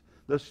given us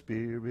the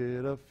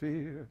spirit of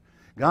fear.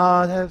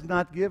 God has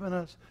not given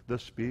us the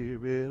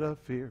spirit of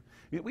fear.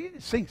 We need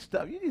to sing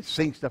stuff. You need to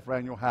sing stuff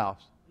around your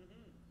house.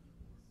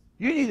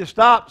 You need to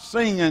stop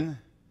singing,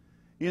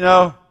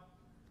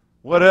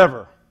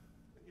 whatever.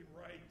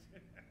 Right.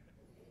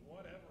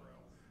 Whatever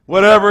else.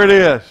 Whatever it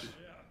is.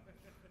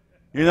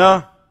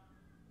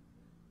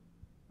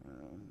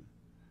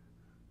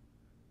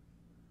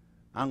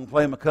 I'm going to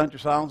play my country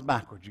songs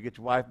backwards. You get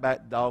your wife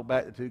back, the dog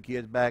back, the 2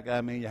 kids back,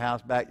 your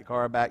house back, your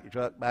car back, your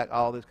truck back,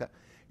 all this kind.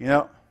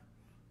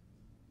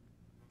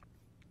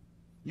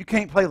 You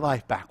can't play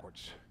life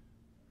backwards.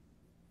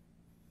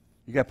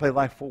 You got to play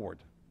life forward.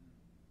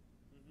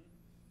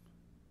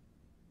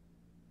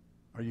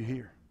 Are you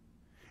here?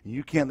 And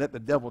you can't let the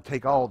devil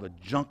take all the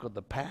junk of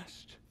the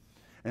past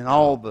and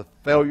all the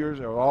failures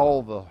or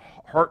all the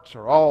hurts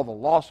or all the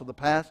loss of the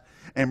past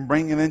and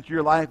bring it into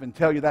your life and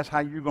tell you that's how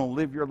you're going to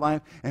live your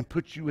life and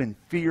put you in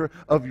fear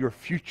of your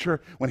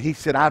future when he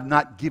said, I've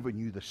not given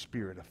you the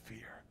spirit of fear.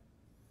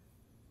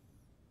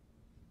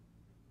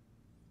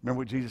 Remember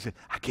what Jesus said?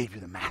 I gave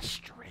you the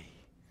mastery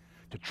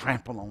to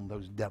trample on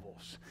those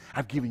devils.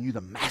 I've given you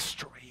the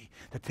mastery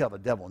to tell the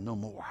devil no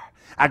more.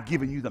 I've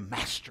given you the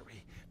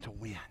mastery to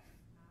win.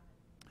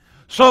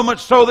 So much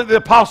so that the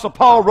Apostle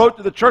Paul wrote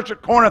to the church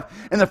at Corinth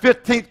in the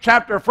 15th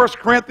chapter of 1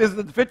 Corinthians,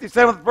 in the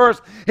 57th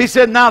verse, he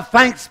said, now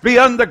thanks be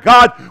unto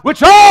God,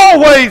 which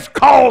always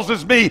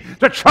causes me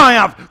to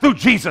triumph through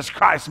Jesus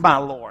Christ my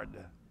Lord.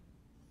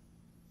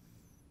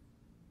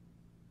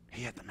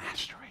 He had the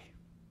mastery.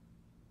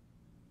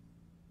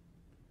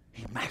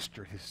 He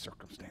mastered his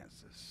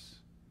circumstances.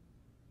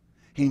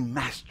 He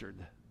mastered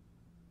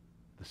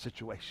the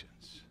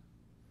situations.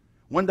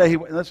 One day he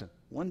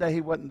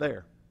wasn't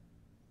there.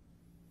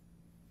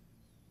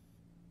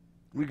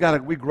 We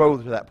grow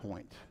to that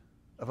point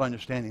of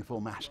understanding full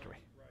mastery.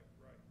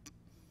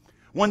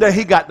 One day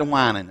he got to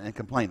whining and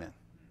complaining.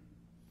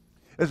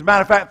 As a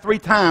matter of fact, 3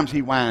 times he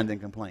whined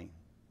and complained.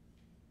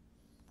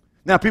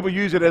 Now people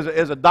use it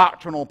as a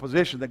doctrinal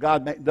position that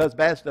God does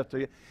bad stuff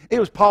to you. It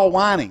was Paul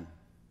whining.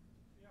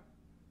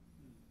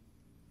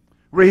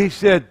 Where he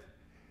said,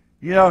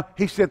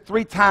 he said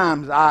 3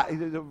 times,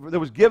 there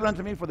was given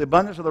unto me for the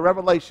abundance of the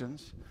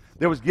revelations,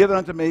 there was given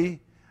unto me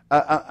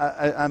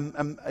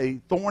a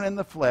thorn in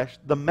the flesh,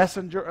 the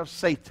messenger of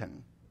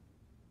Satan,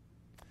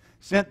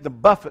 sent to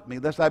buffet me,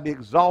 lest I be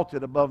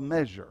exalted above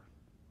measure.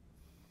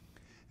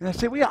 And I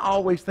said, we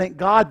always think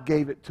God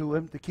gave it to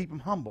him to keep him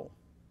humble.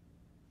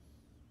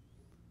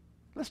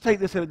 Let's take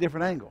this at a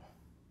different angle.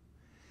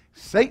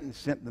 Satan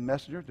sent the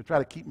messenger to try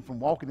to keep him from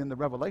walking in the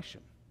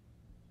revelation.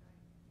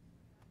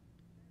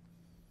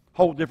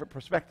 Whole different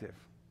perspective.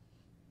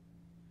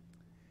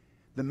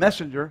 The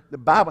messenger, the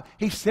Bible,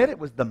 he said it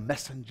was the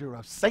messenger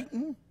of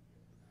Satan.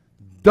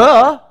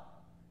 Duh.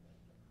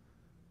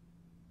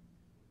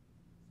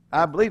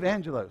 I believe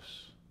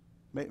angelos.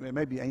 It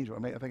may be angel.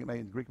 I think it may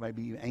in Greek may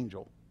be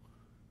angel.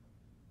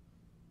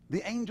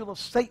 The angel of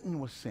Satan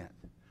was sent.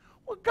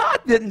 Well, God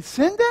didn't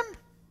send him.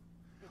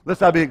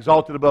 lest I be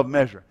exalted above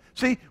measure.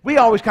 See, we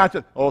always kind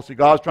of say, oh, see,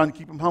 God's trying to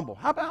keep him humble.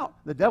 How about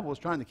the devil was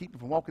trying to keep him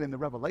from walking in the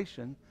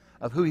revelation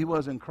of who he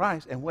was in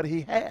Christ and what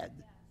he had?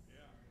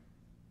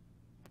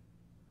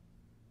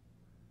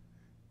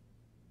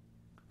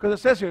 Because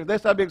it says here,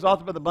 lest I be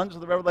exalted by the abundance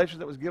of the revelation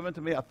that was given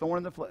to me, a thorn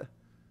in the flesh,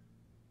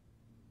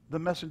 the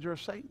messenger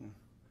of Satan.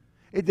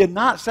 It did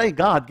not say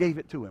God gave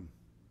it to him.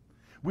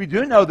 We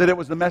do know that it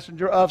was the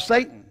messenger of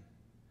Satan.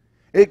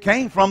 It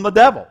came from the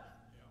devil.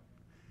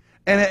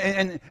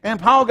 And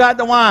Paul got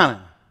to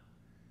whining.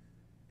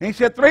 And he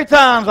said, 3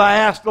 times I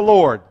asked the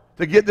Lord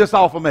to get this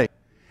off of me.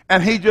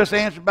 And he just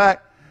answered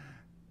back.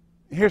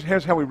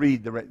 Here's how we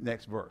read the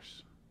next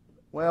verse.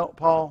 Well,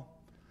 Paul,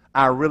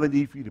 I really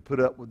need for you to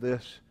put up with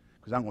this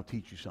because I'm going to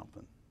teach you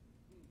something.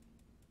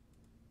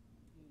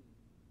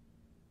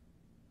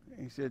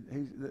 He said,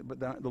 but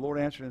the Lord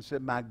answered and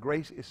said, my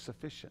grace is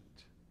sufficient.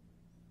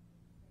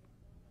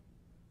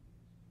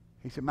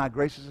 He said, my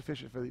grace is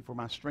sufficient for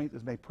my strength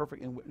is made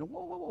perfect in weakness.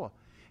 Whoa.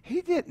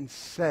 He didn't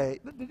say,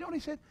 you know what he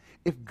said?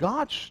 If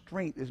God's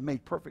strength is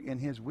made perfect in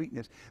his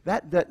weakness,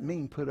 that doesn't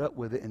mean put up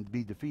with it and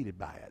be defeated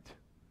by it.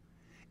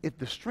 If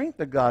the strength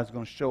of God's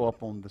going to show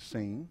up on the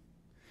scene,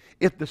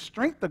 if the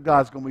strength of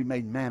God's going to be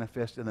made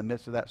manifest in the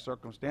midst of that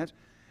circumstance,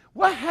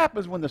 what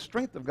happens when the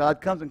strength of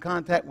God comes in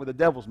contact with the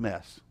devil's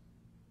mess?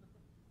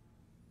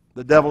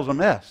 The devil's a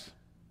mess.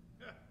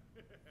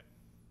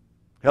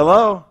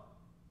 Hello?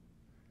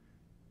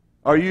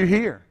 Are you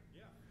here?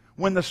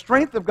 When the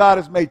strength of God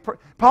is made,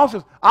 Paul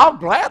says, I'll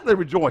gladly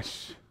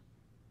rejoice,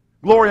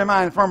 glory in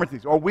my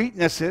infirmities or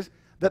weaknesses,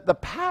 that the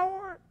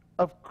power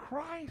of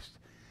Christ.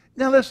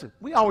 Now listen,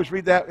 we always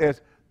read that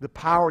as the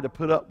power to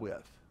put up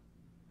with.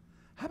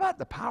 How about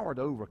the power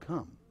to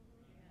overcome?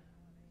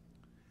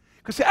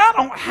 Because see, I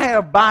don't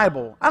have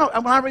Bible.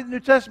 When I read the New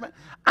Testament,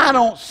 I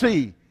don't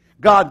see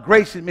God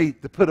gracing me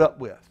to put up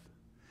with.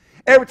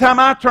 Every time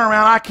I turn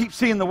around, I keep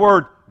seeing the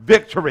word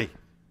victory.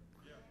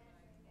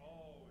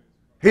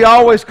 He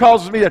always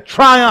causes me to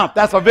triumph.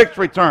 That's a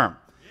victory term.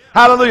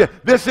 Hallelujah.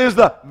 This is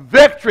the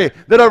victory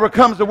that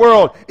overcomes the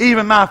world,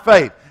 even my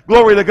faith.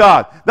 Glory to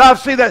God. Now I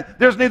see that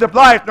there's neither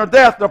life nor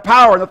death nor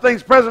power nor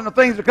things present nor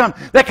things to come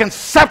that can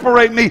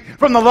separate me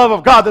from the love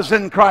of God that's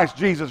in Christ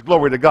Jesus.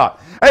 Glory to God.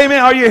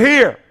 Amen. Are you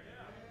here?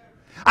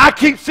 I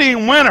keep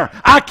seeing winner.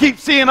 I keep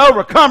seeing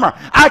overcomer.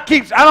 I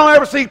don't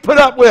ever see put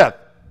up with.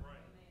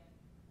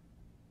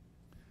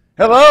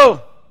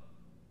 Hello?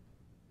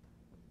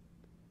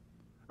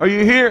 Are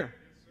you here?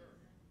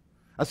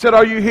 I said,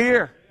 are you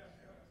here?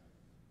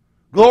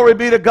 Glory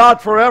be to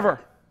God forever.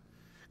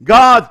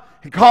 God,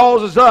 He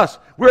calls us.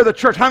 We're the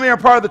church. How many are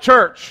part of the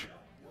church?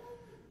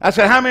 I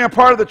said, how many are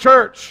part of the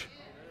church?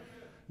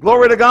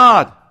 Glory to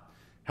God.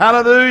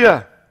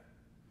 Hallelujah.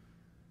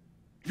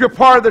 If you're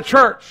part of the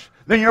church,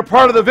 then you're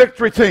part of the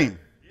victory team.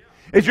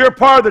 If you're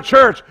part of the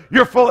church,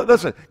 you're full of,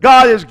 listen,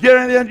 God is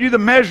giving unto you the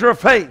measure of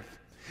faith.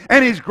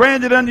 And He's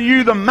granted unto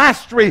you the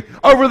mastery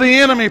over the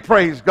enemy,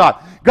 praise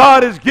God.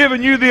 God has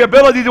given you the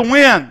ability to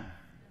win.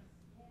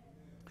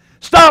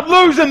 Stop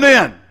losing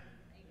then.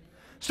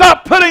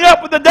 Stop putting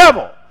up with the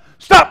devil.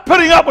 Stop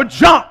putting up with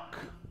junk.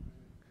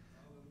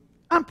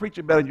 I'm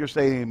preaching better than you're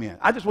saying amen.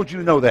 I just want you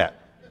to know that.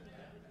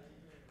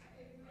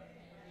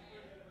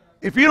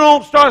 If you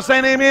don't start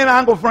saying amen,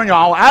 I'm going to run you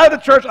all out of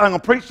the church. I'm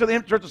going to preach to the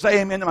empty church and say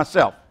amen to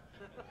myself.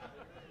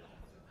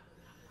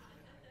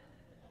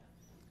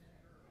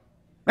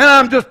 And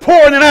I'm just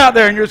pouring it out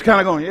there, and you're just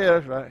kind of going, yeah,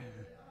 that's right.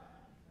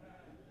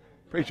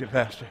 Preach it,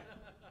 Pastor.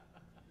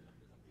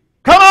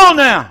 Come on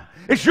now.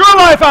 It's your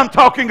life I'm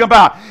talking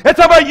about. It's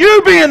about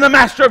you being the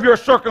master of your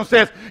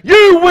circumstance.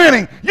 You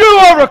winning.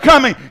 You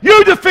overcoming.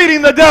 You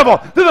defeating the devil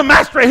through the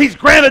mastery He's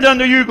granted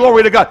unto you.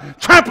 Glory to God.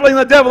 Trampling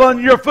the devil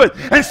under your foot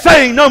and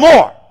saying no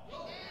more.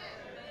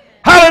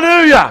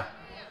 Hallelujah.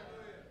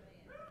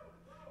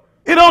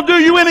 It don't do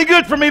you any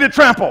good for me to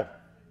trample.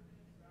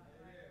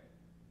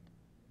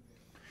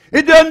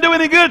 It doesn't do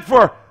any good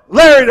for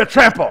Larry to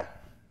trample.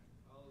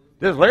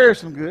 Does Larry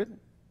some good?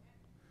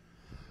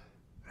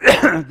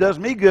 It does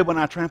me good when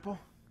I trample.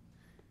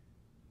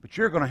 But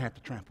you're going to have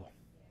to trample.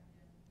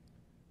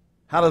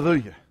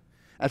 Hallelujah.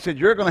 I said,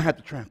 you're going to have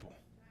to trample.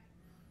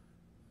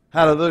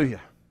 Hallelujah.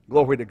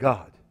 Glory to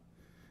God.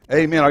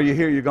 Amen. Are you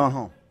here? You're gone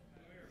home.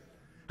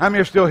 How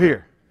many are still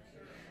here?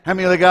 How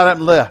many of they got up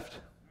and left?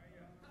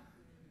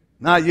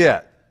 Not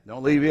yet.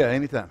 Don't leave yet.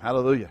 Anytime.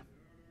 Hallelujah.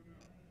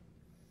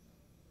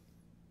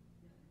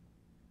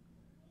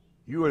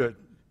 You are to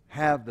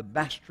have the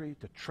mastery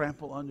to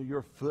trample under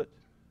your foot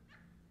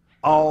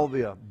all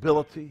the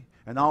ability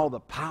and all the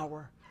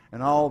power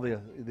and all the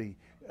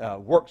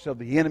works of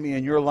the enemy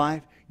in your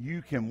life.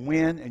 You can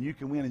win, and you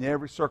can win in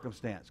every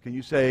circumstance. Can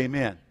you say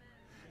amen?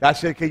 I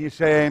said, can you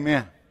say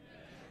amen?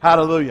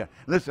 Hallelujah.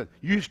 Listen,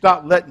 you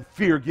stop letting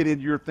fear get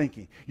into your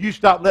thinking. You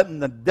stop letting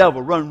the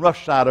devil run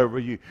roughshod over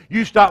you.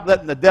 You stop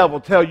letting the devil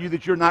tell you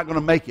that you're not going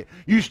to make it.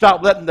 You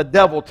stop letting the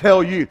devil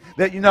tell you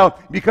that,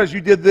 because you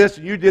did this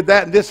and you did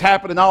that and this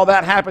happened and all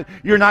that happened,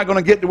 you're not going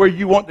to get to where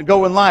you want to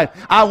go in life.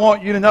 I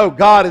want you to know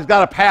God has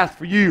got a path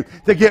for you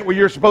to get where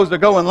you're supposed to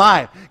go in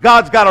life.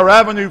 God's got a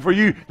avenue for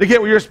you to get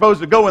where you're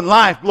supposed to go in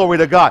life. Glory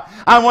to God.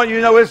 I want you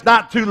to know it's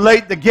not too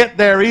late to get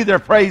there either.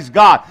 Praise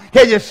God.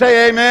 Can you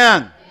say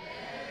amen?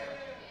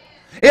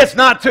 It's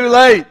not too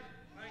late.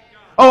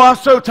 Oh, I'm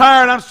so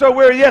tired. I'm so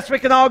weary. Yes, we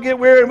can all get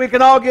weary and we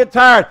can all get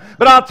tired.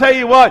 But I'll tell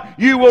you what,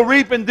 you will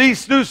reap in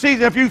this new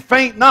season if you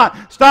faint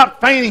not. Stop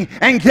fainting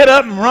and get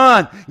up and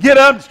run. Get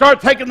up and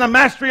start taking the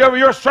mastery over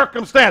your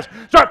circumstance.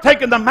 Start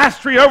taking the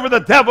mastery over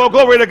the devil.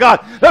 Glory to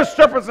God. Those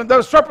serpents and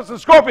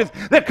scorpions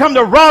that come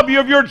to rob you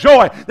of your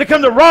joy, that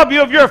come to rob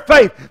you of your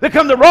faith, that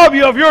come to rob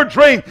you of your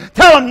dream.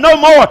 Tell them no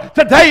more.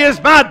 Today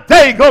is my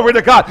day. Glory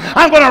to God.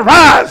 I'm going to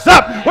rise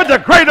up with the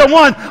greater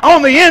one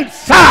on the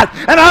inside.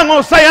 And I'm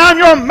going to say, I'm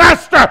your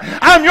master.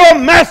 I'm your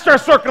master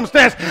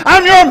circumstance.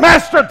 I'm your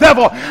master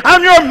devil.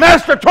 I'm your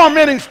master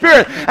tormenting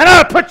spirit. And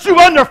I put you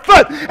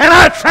underfoot and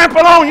I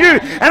trample on you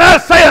and I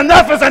say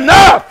enough is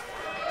enough.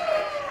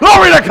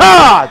 Glory to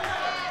God.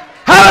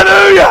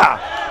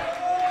 Hallelujah.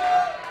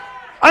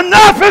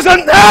 Enough is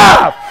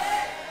enough.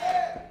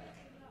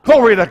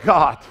 Glory to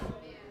God.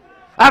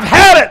 I've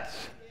had it.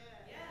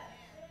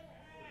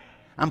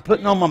 I'm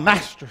putting on my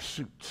master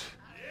suit.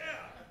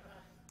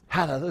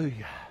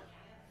 Hallelujah.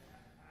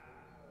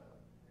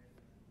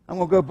 I'm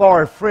going to go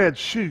borrow Fred's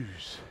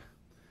shoes,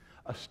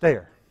 a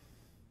stair,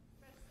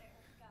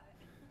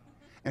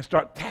 and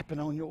start tapping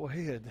on your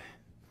head.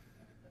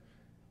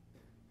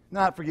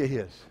 Not forget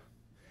his.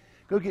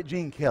 Go get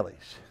Gene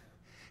Kelly's.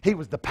 He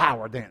was the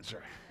power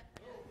dancer.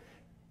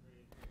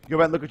 Go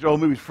back and look at your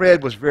old movies.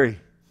 Fred was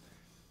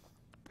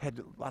had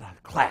a lot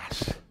of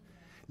class.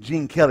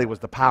 Gene Kelly was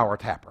the power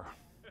tapper.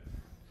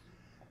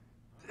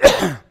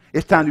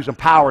 It's time to do some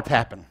power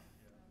tapping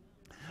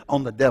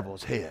on the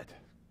devil's head.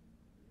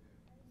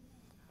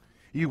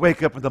 You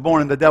wake up in the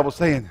morning, the devil's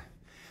saying,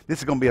 this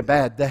is going to be a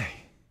bad day.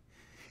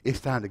 It's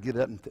time to get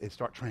up and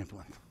start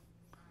trampling.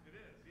 It is,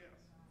 yes.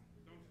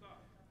 Don't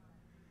stop.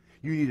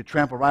 You need to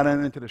trample right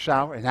on into the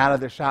shower and out of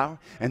the shower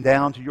and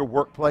down to your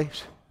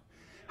workplace.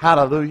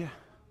 Hallelujah.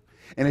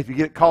 And if you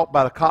get caught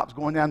by the cops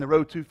going down the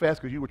road too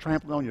fast because you were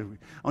trampling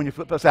on your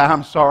footpath, say,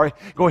 I'm sorry.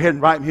 Go ahead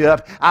and write me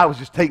up. I was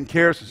just taking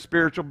care of some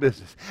spiritual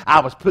business.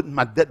 I was putting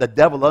the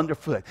devil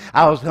underfoot.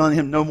 I was telling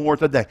him no more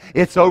today.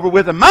 It's over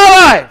with in my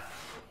life.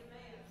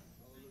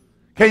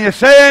 Can you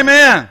say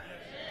amen?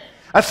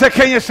 I said,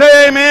 can you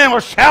say amen? Well,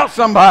 shout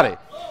somebody.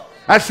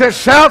 I said,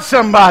 shout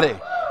somebody.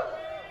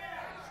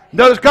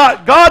 Notice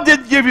God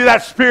didn't give you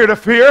that spirit of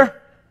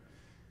fear.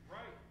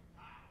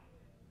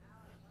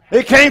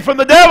 It came from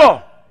the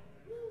devil.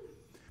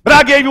 But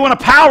I gave you one of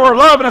power,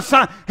 love, and a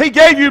sign. He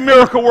gave you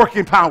miracle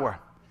working power.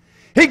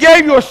 He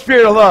gave you a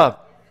spirit of love.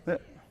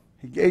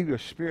 He gave you a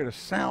spirit of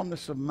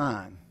soundness of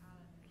mind.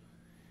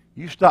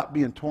 You stop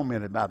being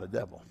tormented by the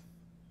devil.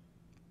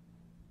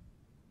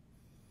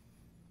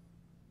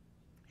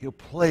 He'll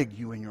plague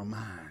you in your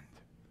mind.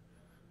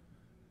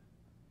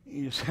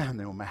 You just have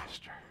no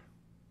master.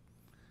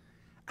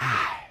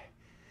 I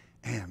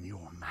am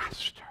your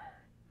master.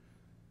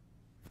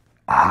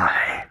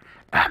 I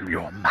am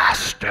your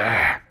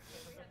master.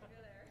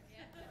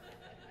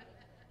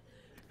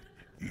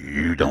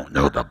 You don't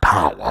know the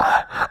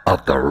power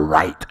of the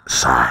right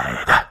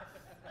side.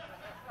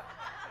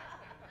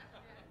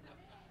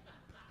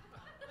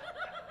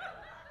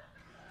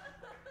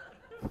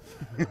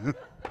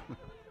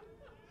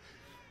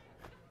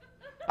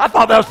 I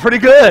thought that was pretty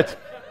good.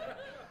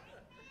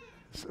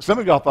 Some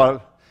of y'all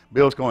thought,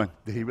 Bill's going,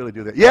 did he really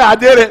do that? Yeah, I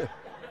did it.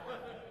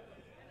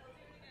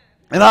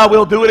 And I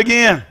will do it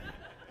again.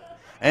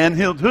 And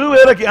he'll do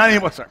it again.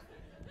 Anyway, sir.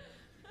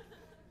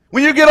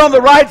 When you get on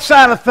the right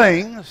side of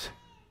things,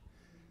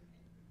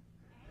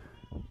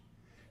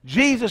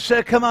 Jesus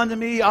said, come unto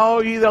me,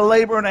 all ye that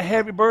labor and a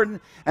heavy burden,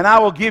 and I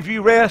will give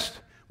you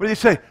rest. What did he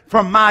say?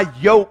 For my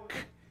yoke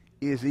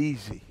is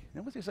easy.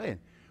 Now, what's he saying?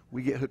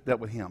 We get hooked up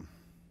with him.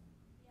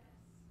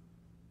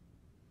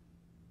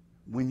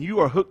 When you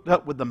are hooked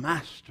up with the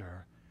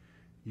master,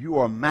 you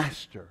are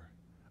master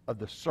of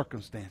the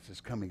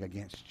circumstances coming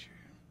against you.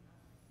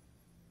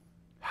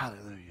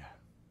 Hallelujah.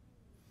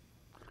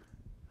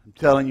 I'm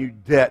telling you,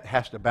 debt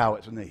has to bow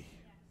its knee.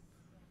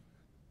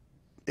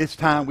 It's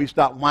time we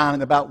stop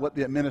whining about what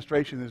the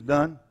administration has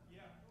done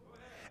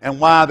and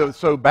why they're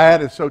so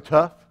bad and so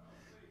tough.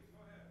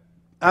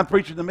 I'm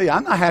preaching to me.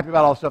 I'm not happy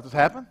about all the stuff that's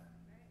happened.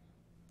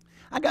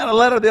 I got a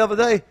letter the other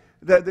day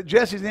that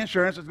Jesse's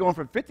insurance is going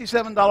from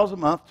 $57 a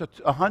month to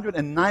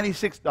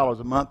 $196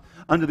 a month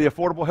under the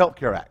Affordable Health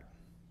Care Act.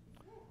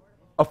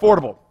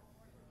 Affordable.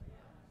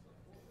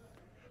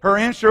 Her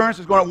insurance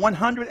is going at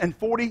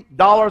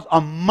 $140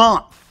 a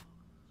month.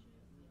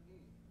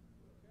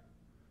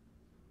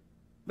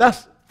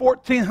 That's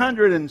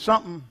 $1,400 and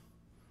something,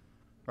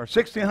 or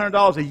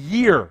 $1,600 a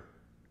year.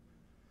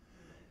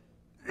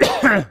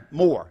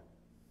 more.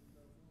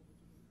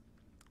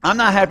 I'm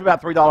not happy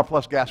about $3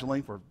 plus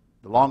gasoline for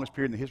the longest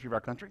period in the history of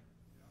our country.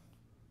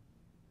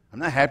 I'm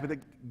not happy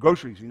that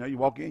groceries, you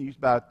walk in, you used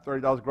to buy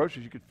 $30 of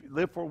groceries, you could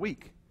live for a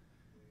week.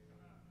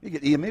 You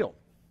could eat a meal.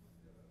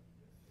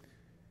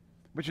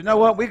 But you know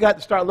what? We got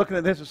to start looking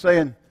at this and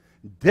saying,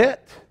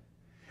 debt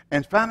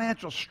and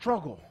financial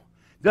struggle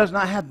does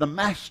not have the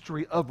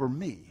mastery over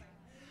me.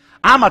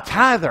 I'm a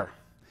tither,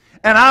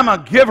 and I'm a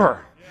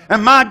giver.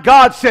 And my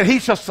God said He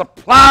shall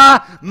supply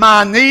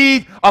my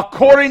need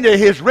according to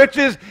His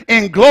riches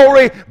in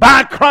glory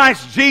by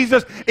Christ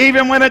Jesus,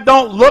 even when it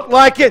don't look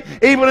like it,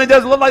 even when it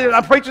doesn't look like it.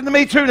 I'm preaching to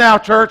me too now,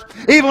 church.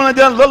 Even when it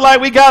doesn't look like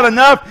we got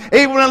enough,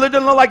 even when it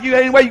doesn't look like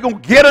any way you're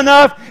going to get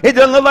enough, it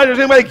doesn't look like there's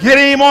any way to get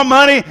any more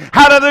money.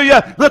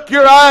 Hallelujah. Look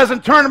your eyes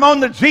and turn them on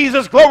to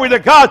Jesus, glory to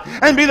God,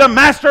 and be the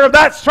master of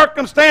that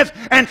circumstance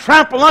and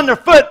trample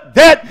underfoot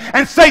debt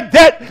and say,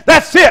 debt,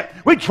 that's it.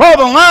 We draw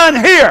the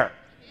line here.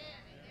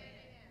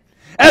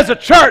 As a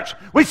church,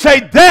 we say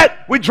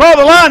debt, we draw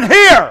the line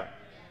here.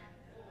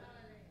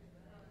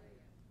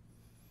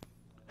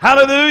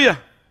 Hallelujah.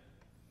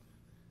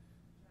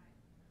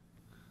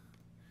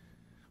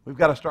 We've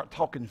got to start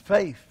talking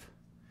faith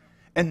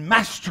and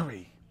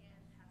mastery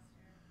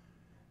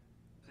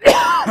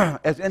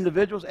as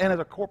individuals and as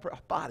a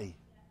corporate body.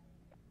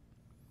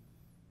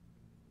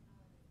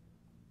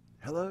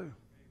 Hello.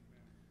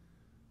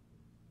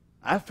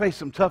 I've faced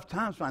some tough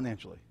times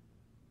financially.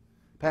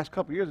 The past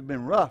couple of years have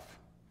been rough.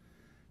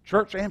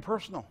 Church and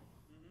personal.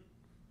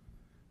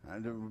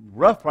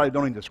 Rough probably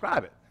don't even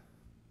describe it.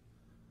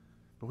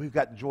 But we've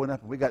got to join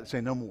up and we've got to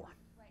say no more.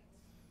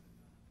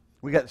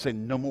 We've got to say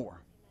no more.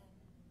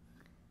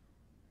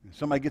 If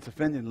somebody gets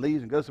offended and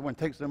leaves and goes somewhere and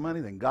takes their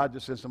money, then God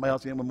just sends somebody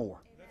else in with more.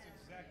 That's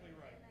exactly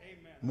right.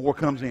 Amen. More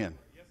comes in.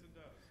 Yes, it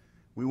does.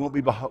 We won't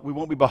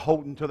be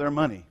beholden to their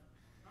money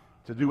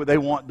to do what they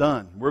want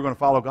done. We're going to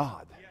follow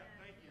God. Yeah,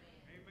 thank you.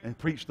 Amen. And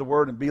preach the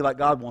word and be like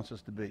God wants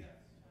us to be.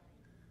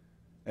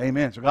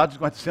 Amen. So God's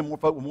going to have to send more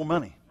folk with more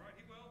money. Right,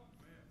 He will.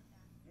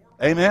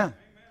 More. Amen. Amen.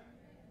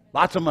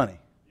 Lots of money.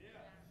 Yeah.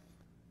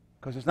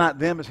 Because it's not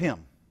them, it's Him.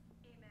 Amen.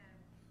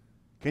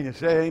 Can you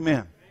say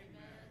amen?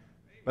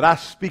 But I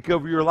speak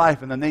over your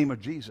life in the name of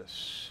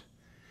Jesus.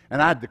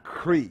 And I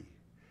decree.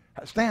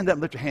 Stand up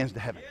and lift your hands to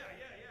heaven.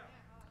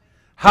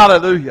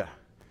 Hallelujah.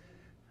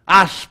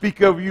 I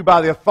speak over you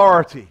by the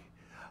authority.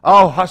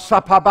 Oh,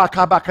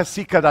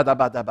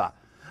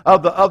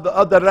 of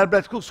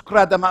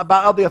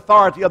the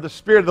authority of the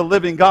Spirit of the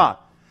living God.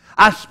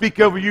 I speak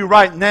over you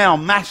right now,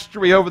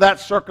 mastery over that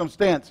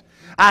circumstance.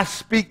 I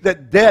speak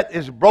that debt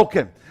is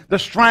broken. The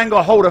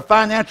stranglehold of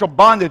financial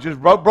bondage is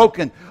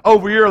broken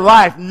over your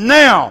life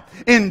now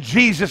in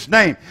Jesus'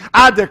 name.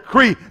 I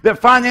decree that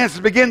finances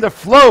begin to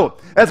flow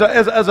as an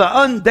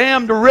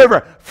undammed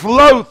river,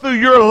 flow through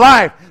your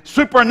life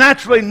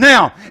supernaturally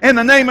now in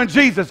the name of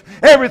Jesus.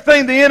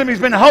 Everything the enemy's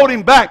been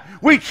holding back,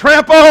 we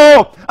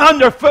trample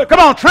underfoot.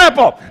 Come on,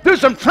 trample. Do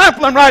some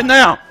trampling right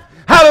now.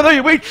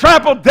 Hallelujah. We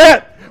trample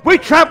debt. We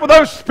trample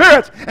those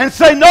spirits and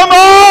say, no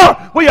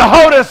more will you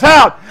hold us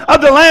out of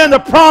the land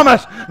of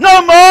promise.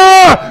 No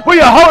more will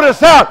you hold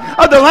us out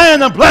of the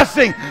land of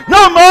blessing.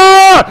 No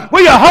more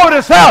will you hold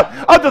us out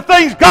of the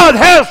things God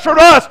has for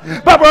us.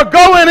 But we're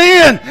going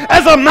in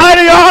as a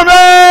mighty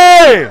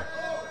army.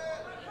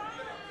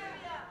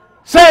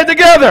 Say it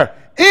together.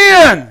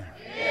 In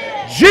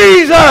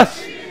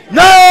Jesus'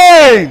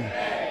 name.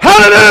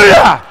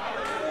 Hallelujah.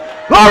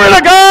 Glory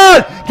to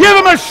God. Give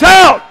Him a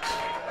shout.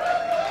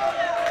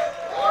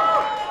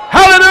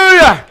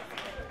 Hallelujah.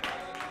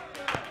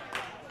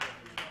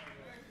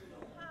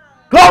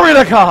 Glory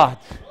to God.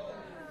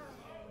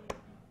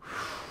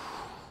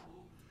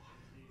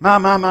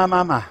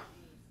 My.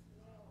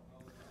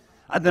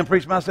 I done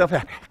preached myself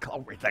happy.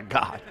 Glory to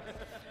God.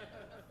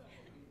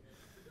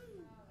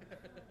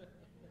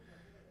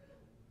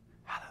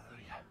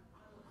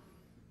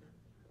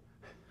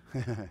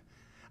 Hallelujah.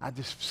 I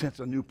just sense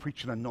a new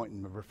preaching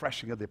anointing, a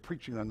refreshing of the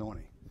preaching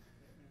anointing.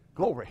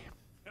 Glory.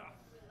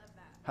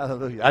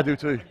 Hallelujah. I do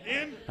too.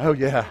 Oh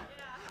yeah.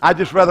 I'd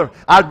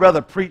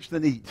rather preach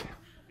than eat.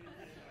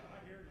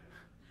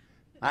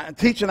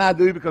 Teaching I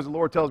do because the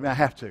Lord tells me I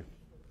have to.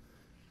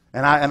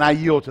 And I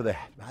yield to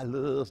that. I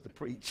love to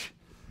preach.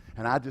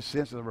 And I just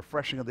sense the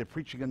refreshing of the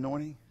preaching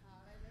anointing.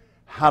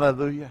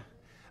 Hallelujah.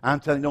 I'm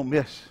telling you, don't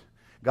miss.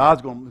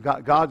 God's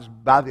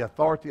by the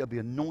authority of the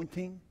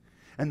anointing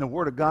and the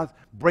Word of God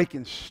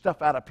breaking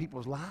stuff out of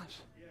people's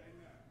lives.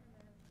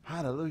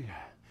 Hallelujah.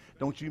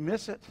 Don't you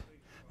miss it.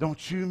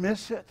 Don't you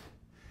miss it.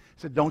 I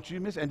said, don't you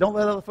miss it. And don't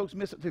let other folks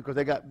miss it too, because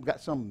they got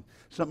something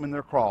in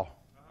their craw. Right.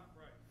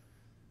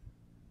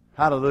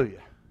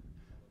 Hallelujah.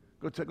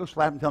 Go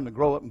slap them and tell them to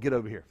grow up and get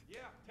over here. Yeah,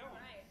 tell them.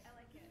 Right, I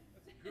like it.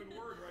 That's a good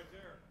word right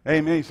there.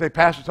 Amen. You say,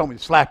 Pastor told me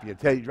to slap you,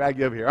 tell you, drag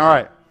you over here. All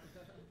right.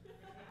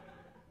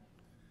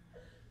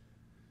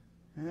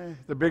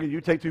 The bigger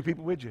you take two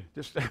people with you.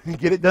 Just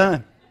get it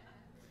done.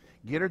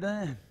 Get her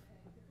done.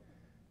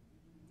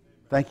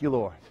 Thank you,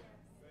 Lord.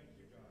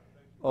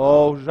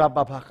 Oh,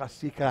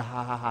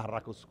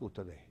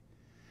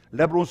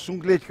 Labro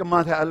sungle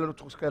kamata allo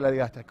tuskala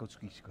yata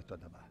koskis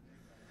kotodaba.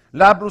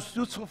 Labro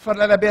suso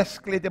fala la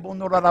beskle de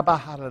bonora la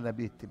bahara la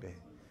bitbe.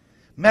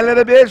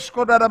 Melere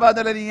besko da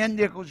bada la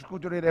niende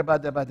kuskuture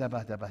bada bada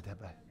bada bada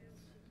bada.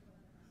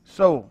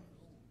 So,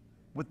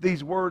 with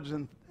these words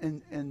in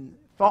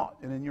thought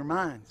and in your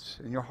minds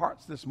and your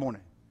hearts this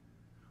morning,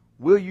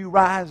 will you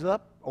rise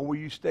up or will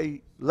you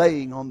stay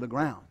laying on the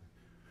ground?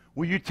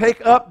 Will you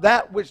take up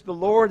that which the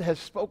Lord has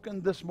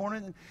spoken this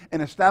morning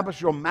and establish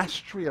your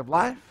mastery of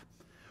life?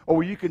 Or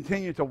will you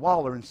continue to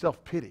wallow in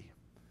self-pity?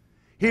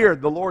 Here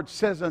the Lord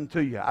says unto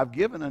you, I've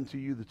given unto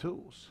you the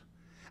tools.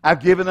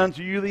 I've given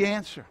unto you the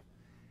answer.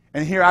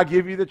 And here I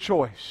give you the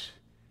choice.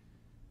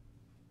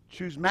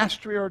 Choose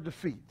mastery or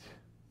defeat.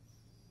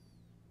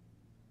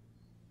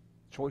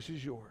 Choice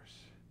is yours.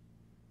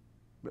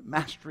 But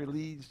mastery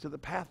leads to the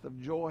path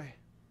of joy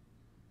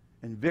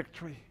and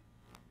victory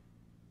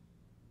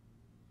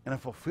and a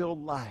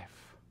fulfilled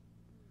life.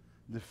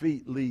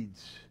 Defeat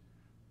leads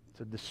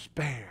to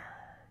despair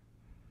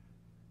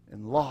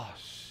and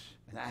loss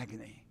and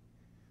agony.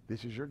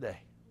 This is your day.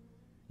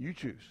 You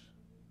choose.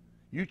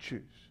 You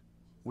choose.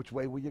 Which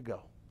way will you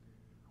go?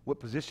 What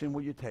position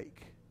will you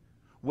take?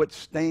 What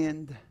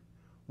stand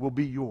will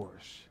be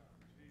yours?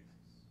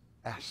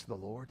 Ask the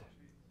Lord.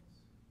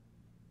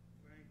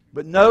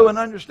 But know and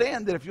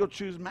understand that if you'll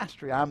choose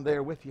mastery, I'm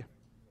there with you.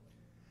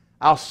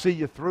 I'll see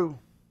you through.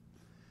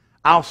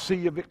 I'll see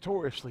you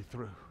victoriously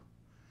through.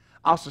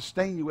 I'll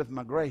sustain you with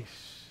my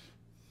grace.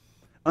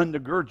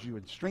 Undergird you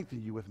and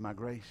strengthen you with my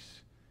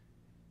grace.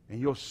 And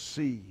you'll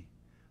see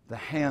the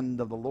hand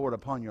of the Lord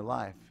upon your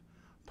life,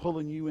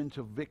 pulling you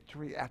into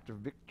victory after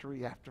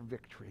victory after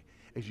victory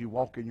as you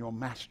walk in your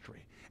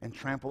mastery and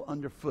trample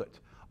underfoot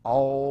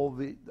all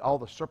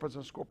the serpents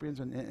and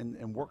scorpions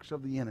and works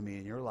of the enemy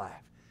in your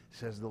life,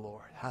 says the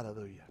Lord.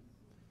 Hallelujah.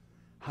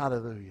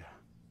 Hallelujah.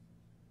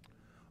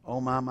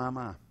 Oh, my, my,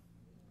 my.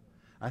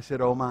 I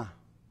said, oh, my.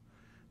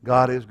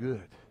 God is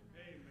good.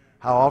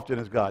 How often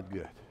is God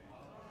good?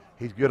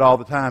 He's good all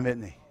the time,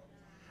 isn't he?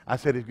 I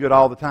said he's good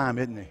all the time,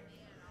 isn't he?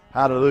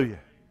 Hallelujah.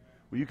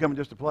 Will you come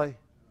just to play?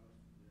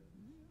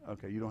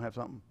 Okay, you don't have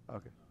something?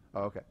 Okay.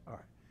 Oh, okay, all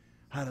right.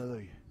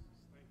 Hallelujah.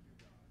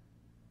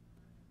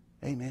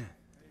 Amen.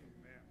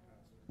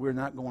 We're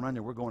not going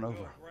under, we're going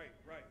over. Right.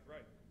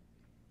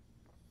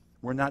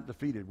 We're not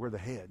defeated, we're the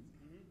head.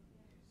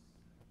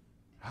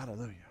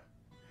 Hallelujah.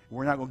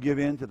 We're not going to give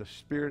in to the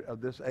spirit of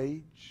this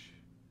age.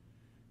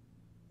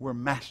 We're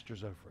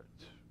masters over it.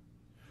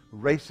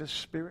 Racist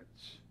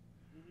spirits,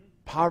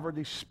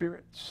 poverty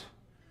spirits,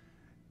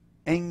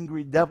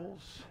 angry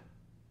devils.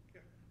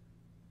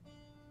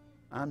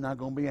 I'm not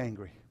going to be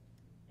angry.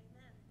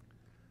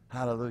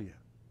 Hallelujah.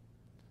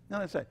 Now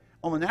let's say,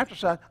 on the natural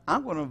side,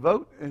 I'm going to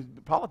vote in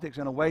politics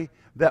in a way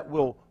that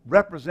will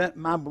represent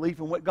my belief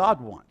in what God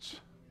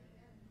wants.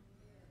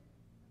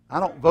 I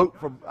don't vote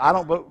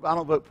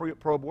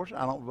pro-abortion.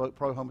 I don't vote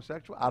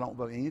pro-homosexual. I don't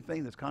vote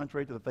anything that's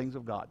contrary to the things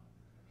of God.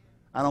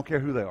 I don't care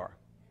who they are.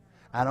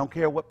 I don't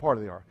care what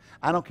party they are.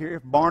 I don't care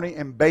if Barney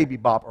and Baby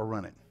Bop are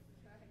running.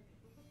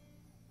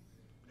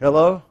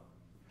 Hello?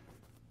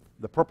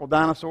 The purple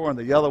dinosaur and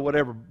the yellow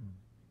whatever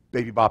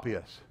Baby Bop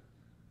is.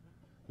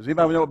 Does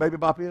anybody know what Baby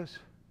Bop is?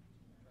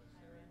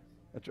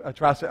 He's a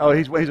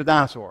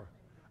dinosaur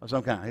of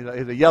some kind.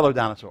 He's a yellow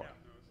dinosaur.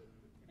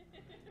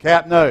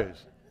 Cap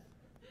knows.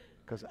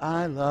 Because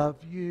I love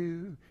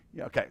you.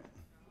 Yeah, okay.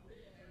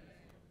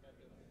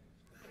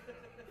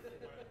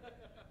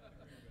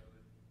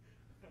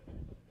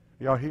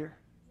 Y'all here?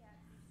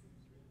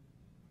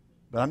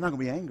 But I'm not going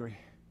to be angry.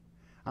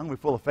 I'm going to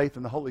be full of faith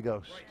in the Holy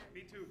Ghost. Right.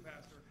 Me too,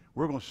 Pastor.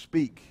 We're going to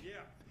speak. Yeah.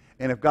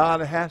 And if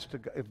God has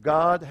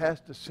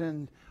to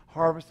send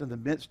harvest in the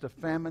midst of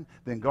famine,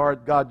 then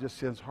God just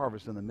sends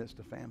harvest in the midst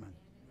of famine.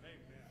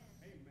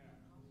 Amen.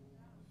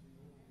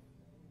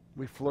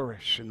 We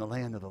flourish in the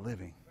land of the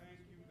living. Thank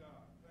you, God.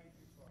 Thank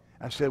you,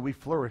 Father. I said we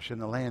flourish in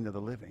the land of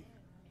the living.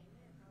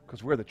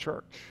 Because we're the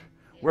church.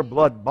 We're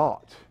blood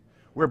bought.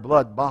 We're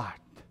blood bought.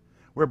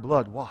 We're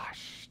blood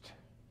washed.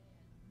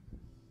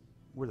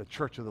 We're the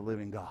church of the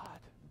living God.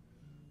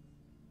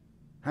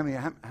 How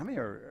many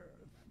are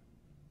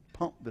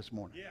pumped this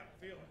morning? Yeah,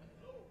 feel it.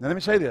 Now let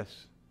me say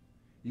this.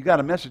 You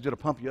got a message that'll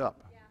pump you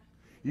up.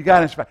 You got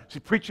to inspire. See,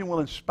 preaching will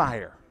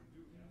inspire.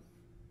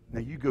 Now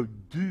you go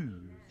do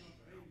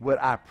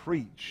what I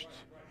preached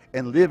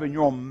and live in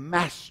your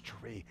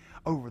mastery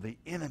over the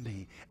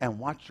enemy and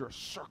watch your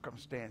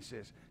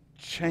circumstances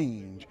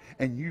change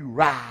and you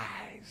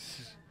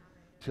rise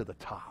to the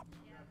top.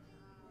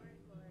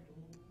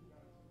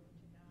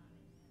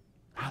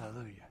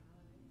 Hallelujah.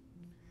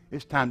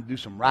 It's time to do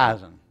some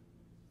rising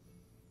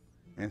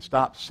and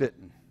stop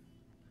sitting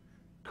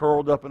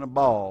curled up in a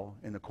ball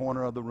in the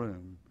corner of the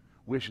room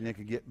wishing it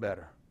could get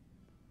better.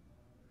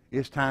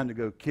 It's time to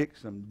go kick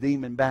some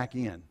demon back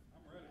in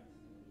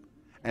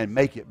and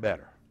make it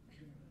better.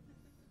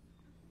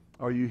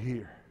 Are you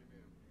here?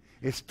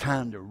 It's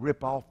time to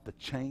rip off the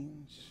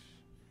chains.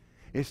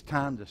 It's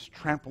time to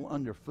trample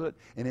underfoot,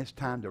 and it's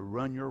time to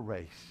run your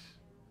race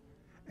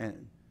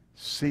and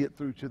see it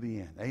through to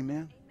the end.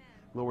 Amen?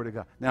 Glory to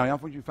God. Now, I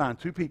want you to find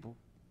two people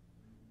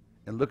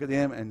and look at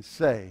them and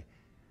say,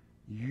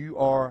 you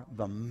are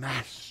the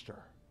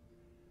master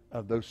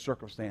of those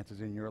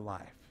circumstances in your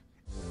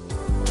life.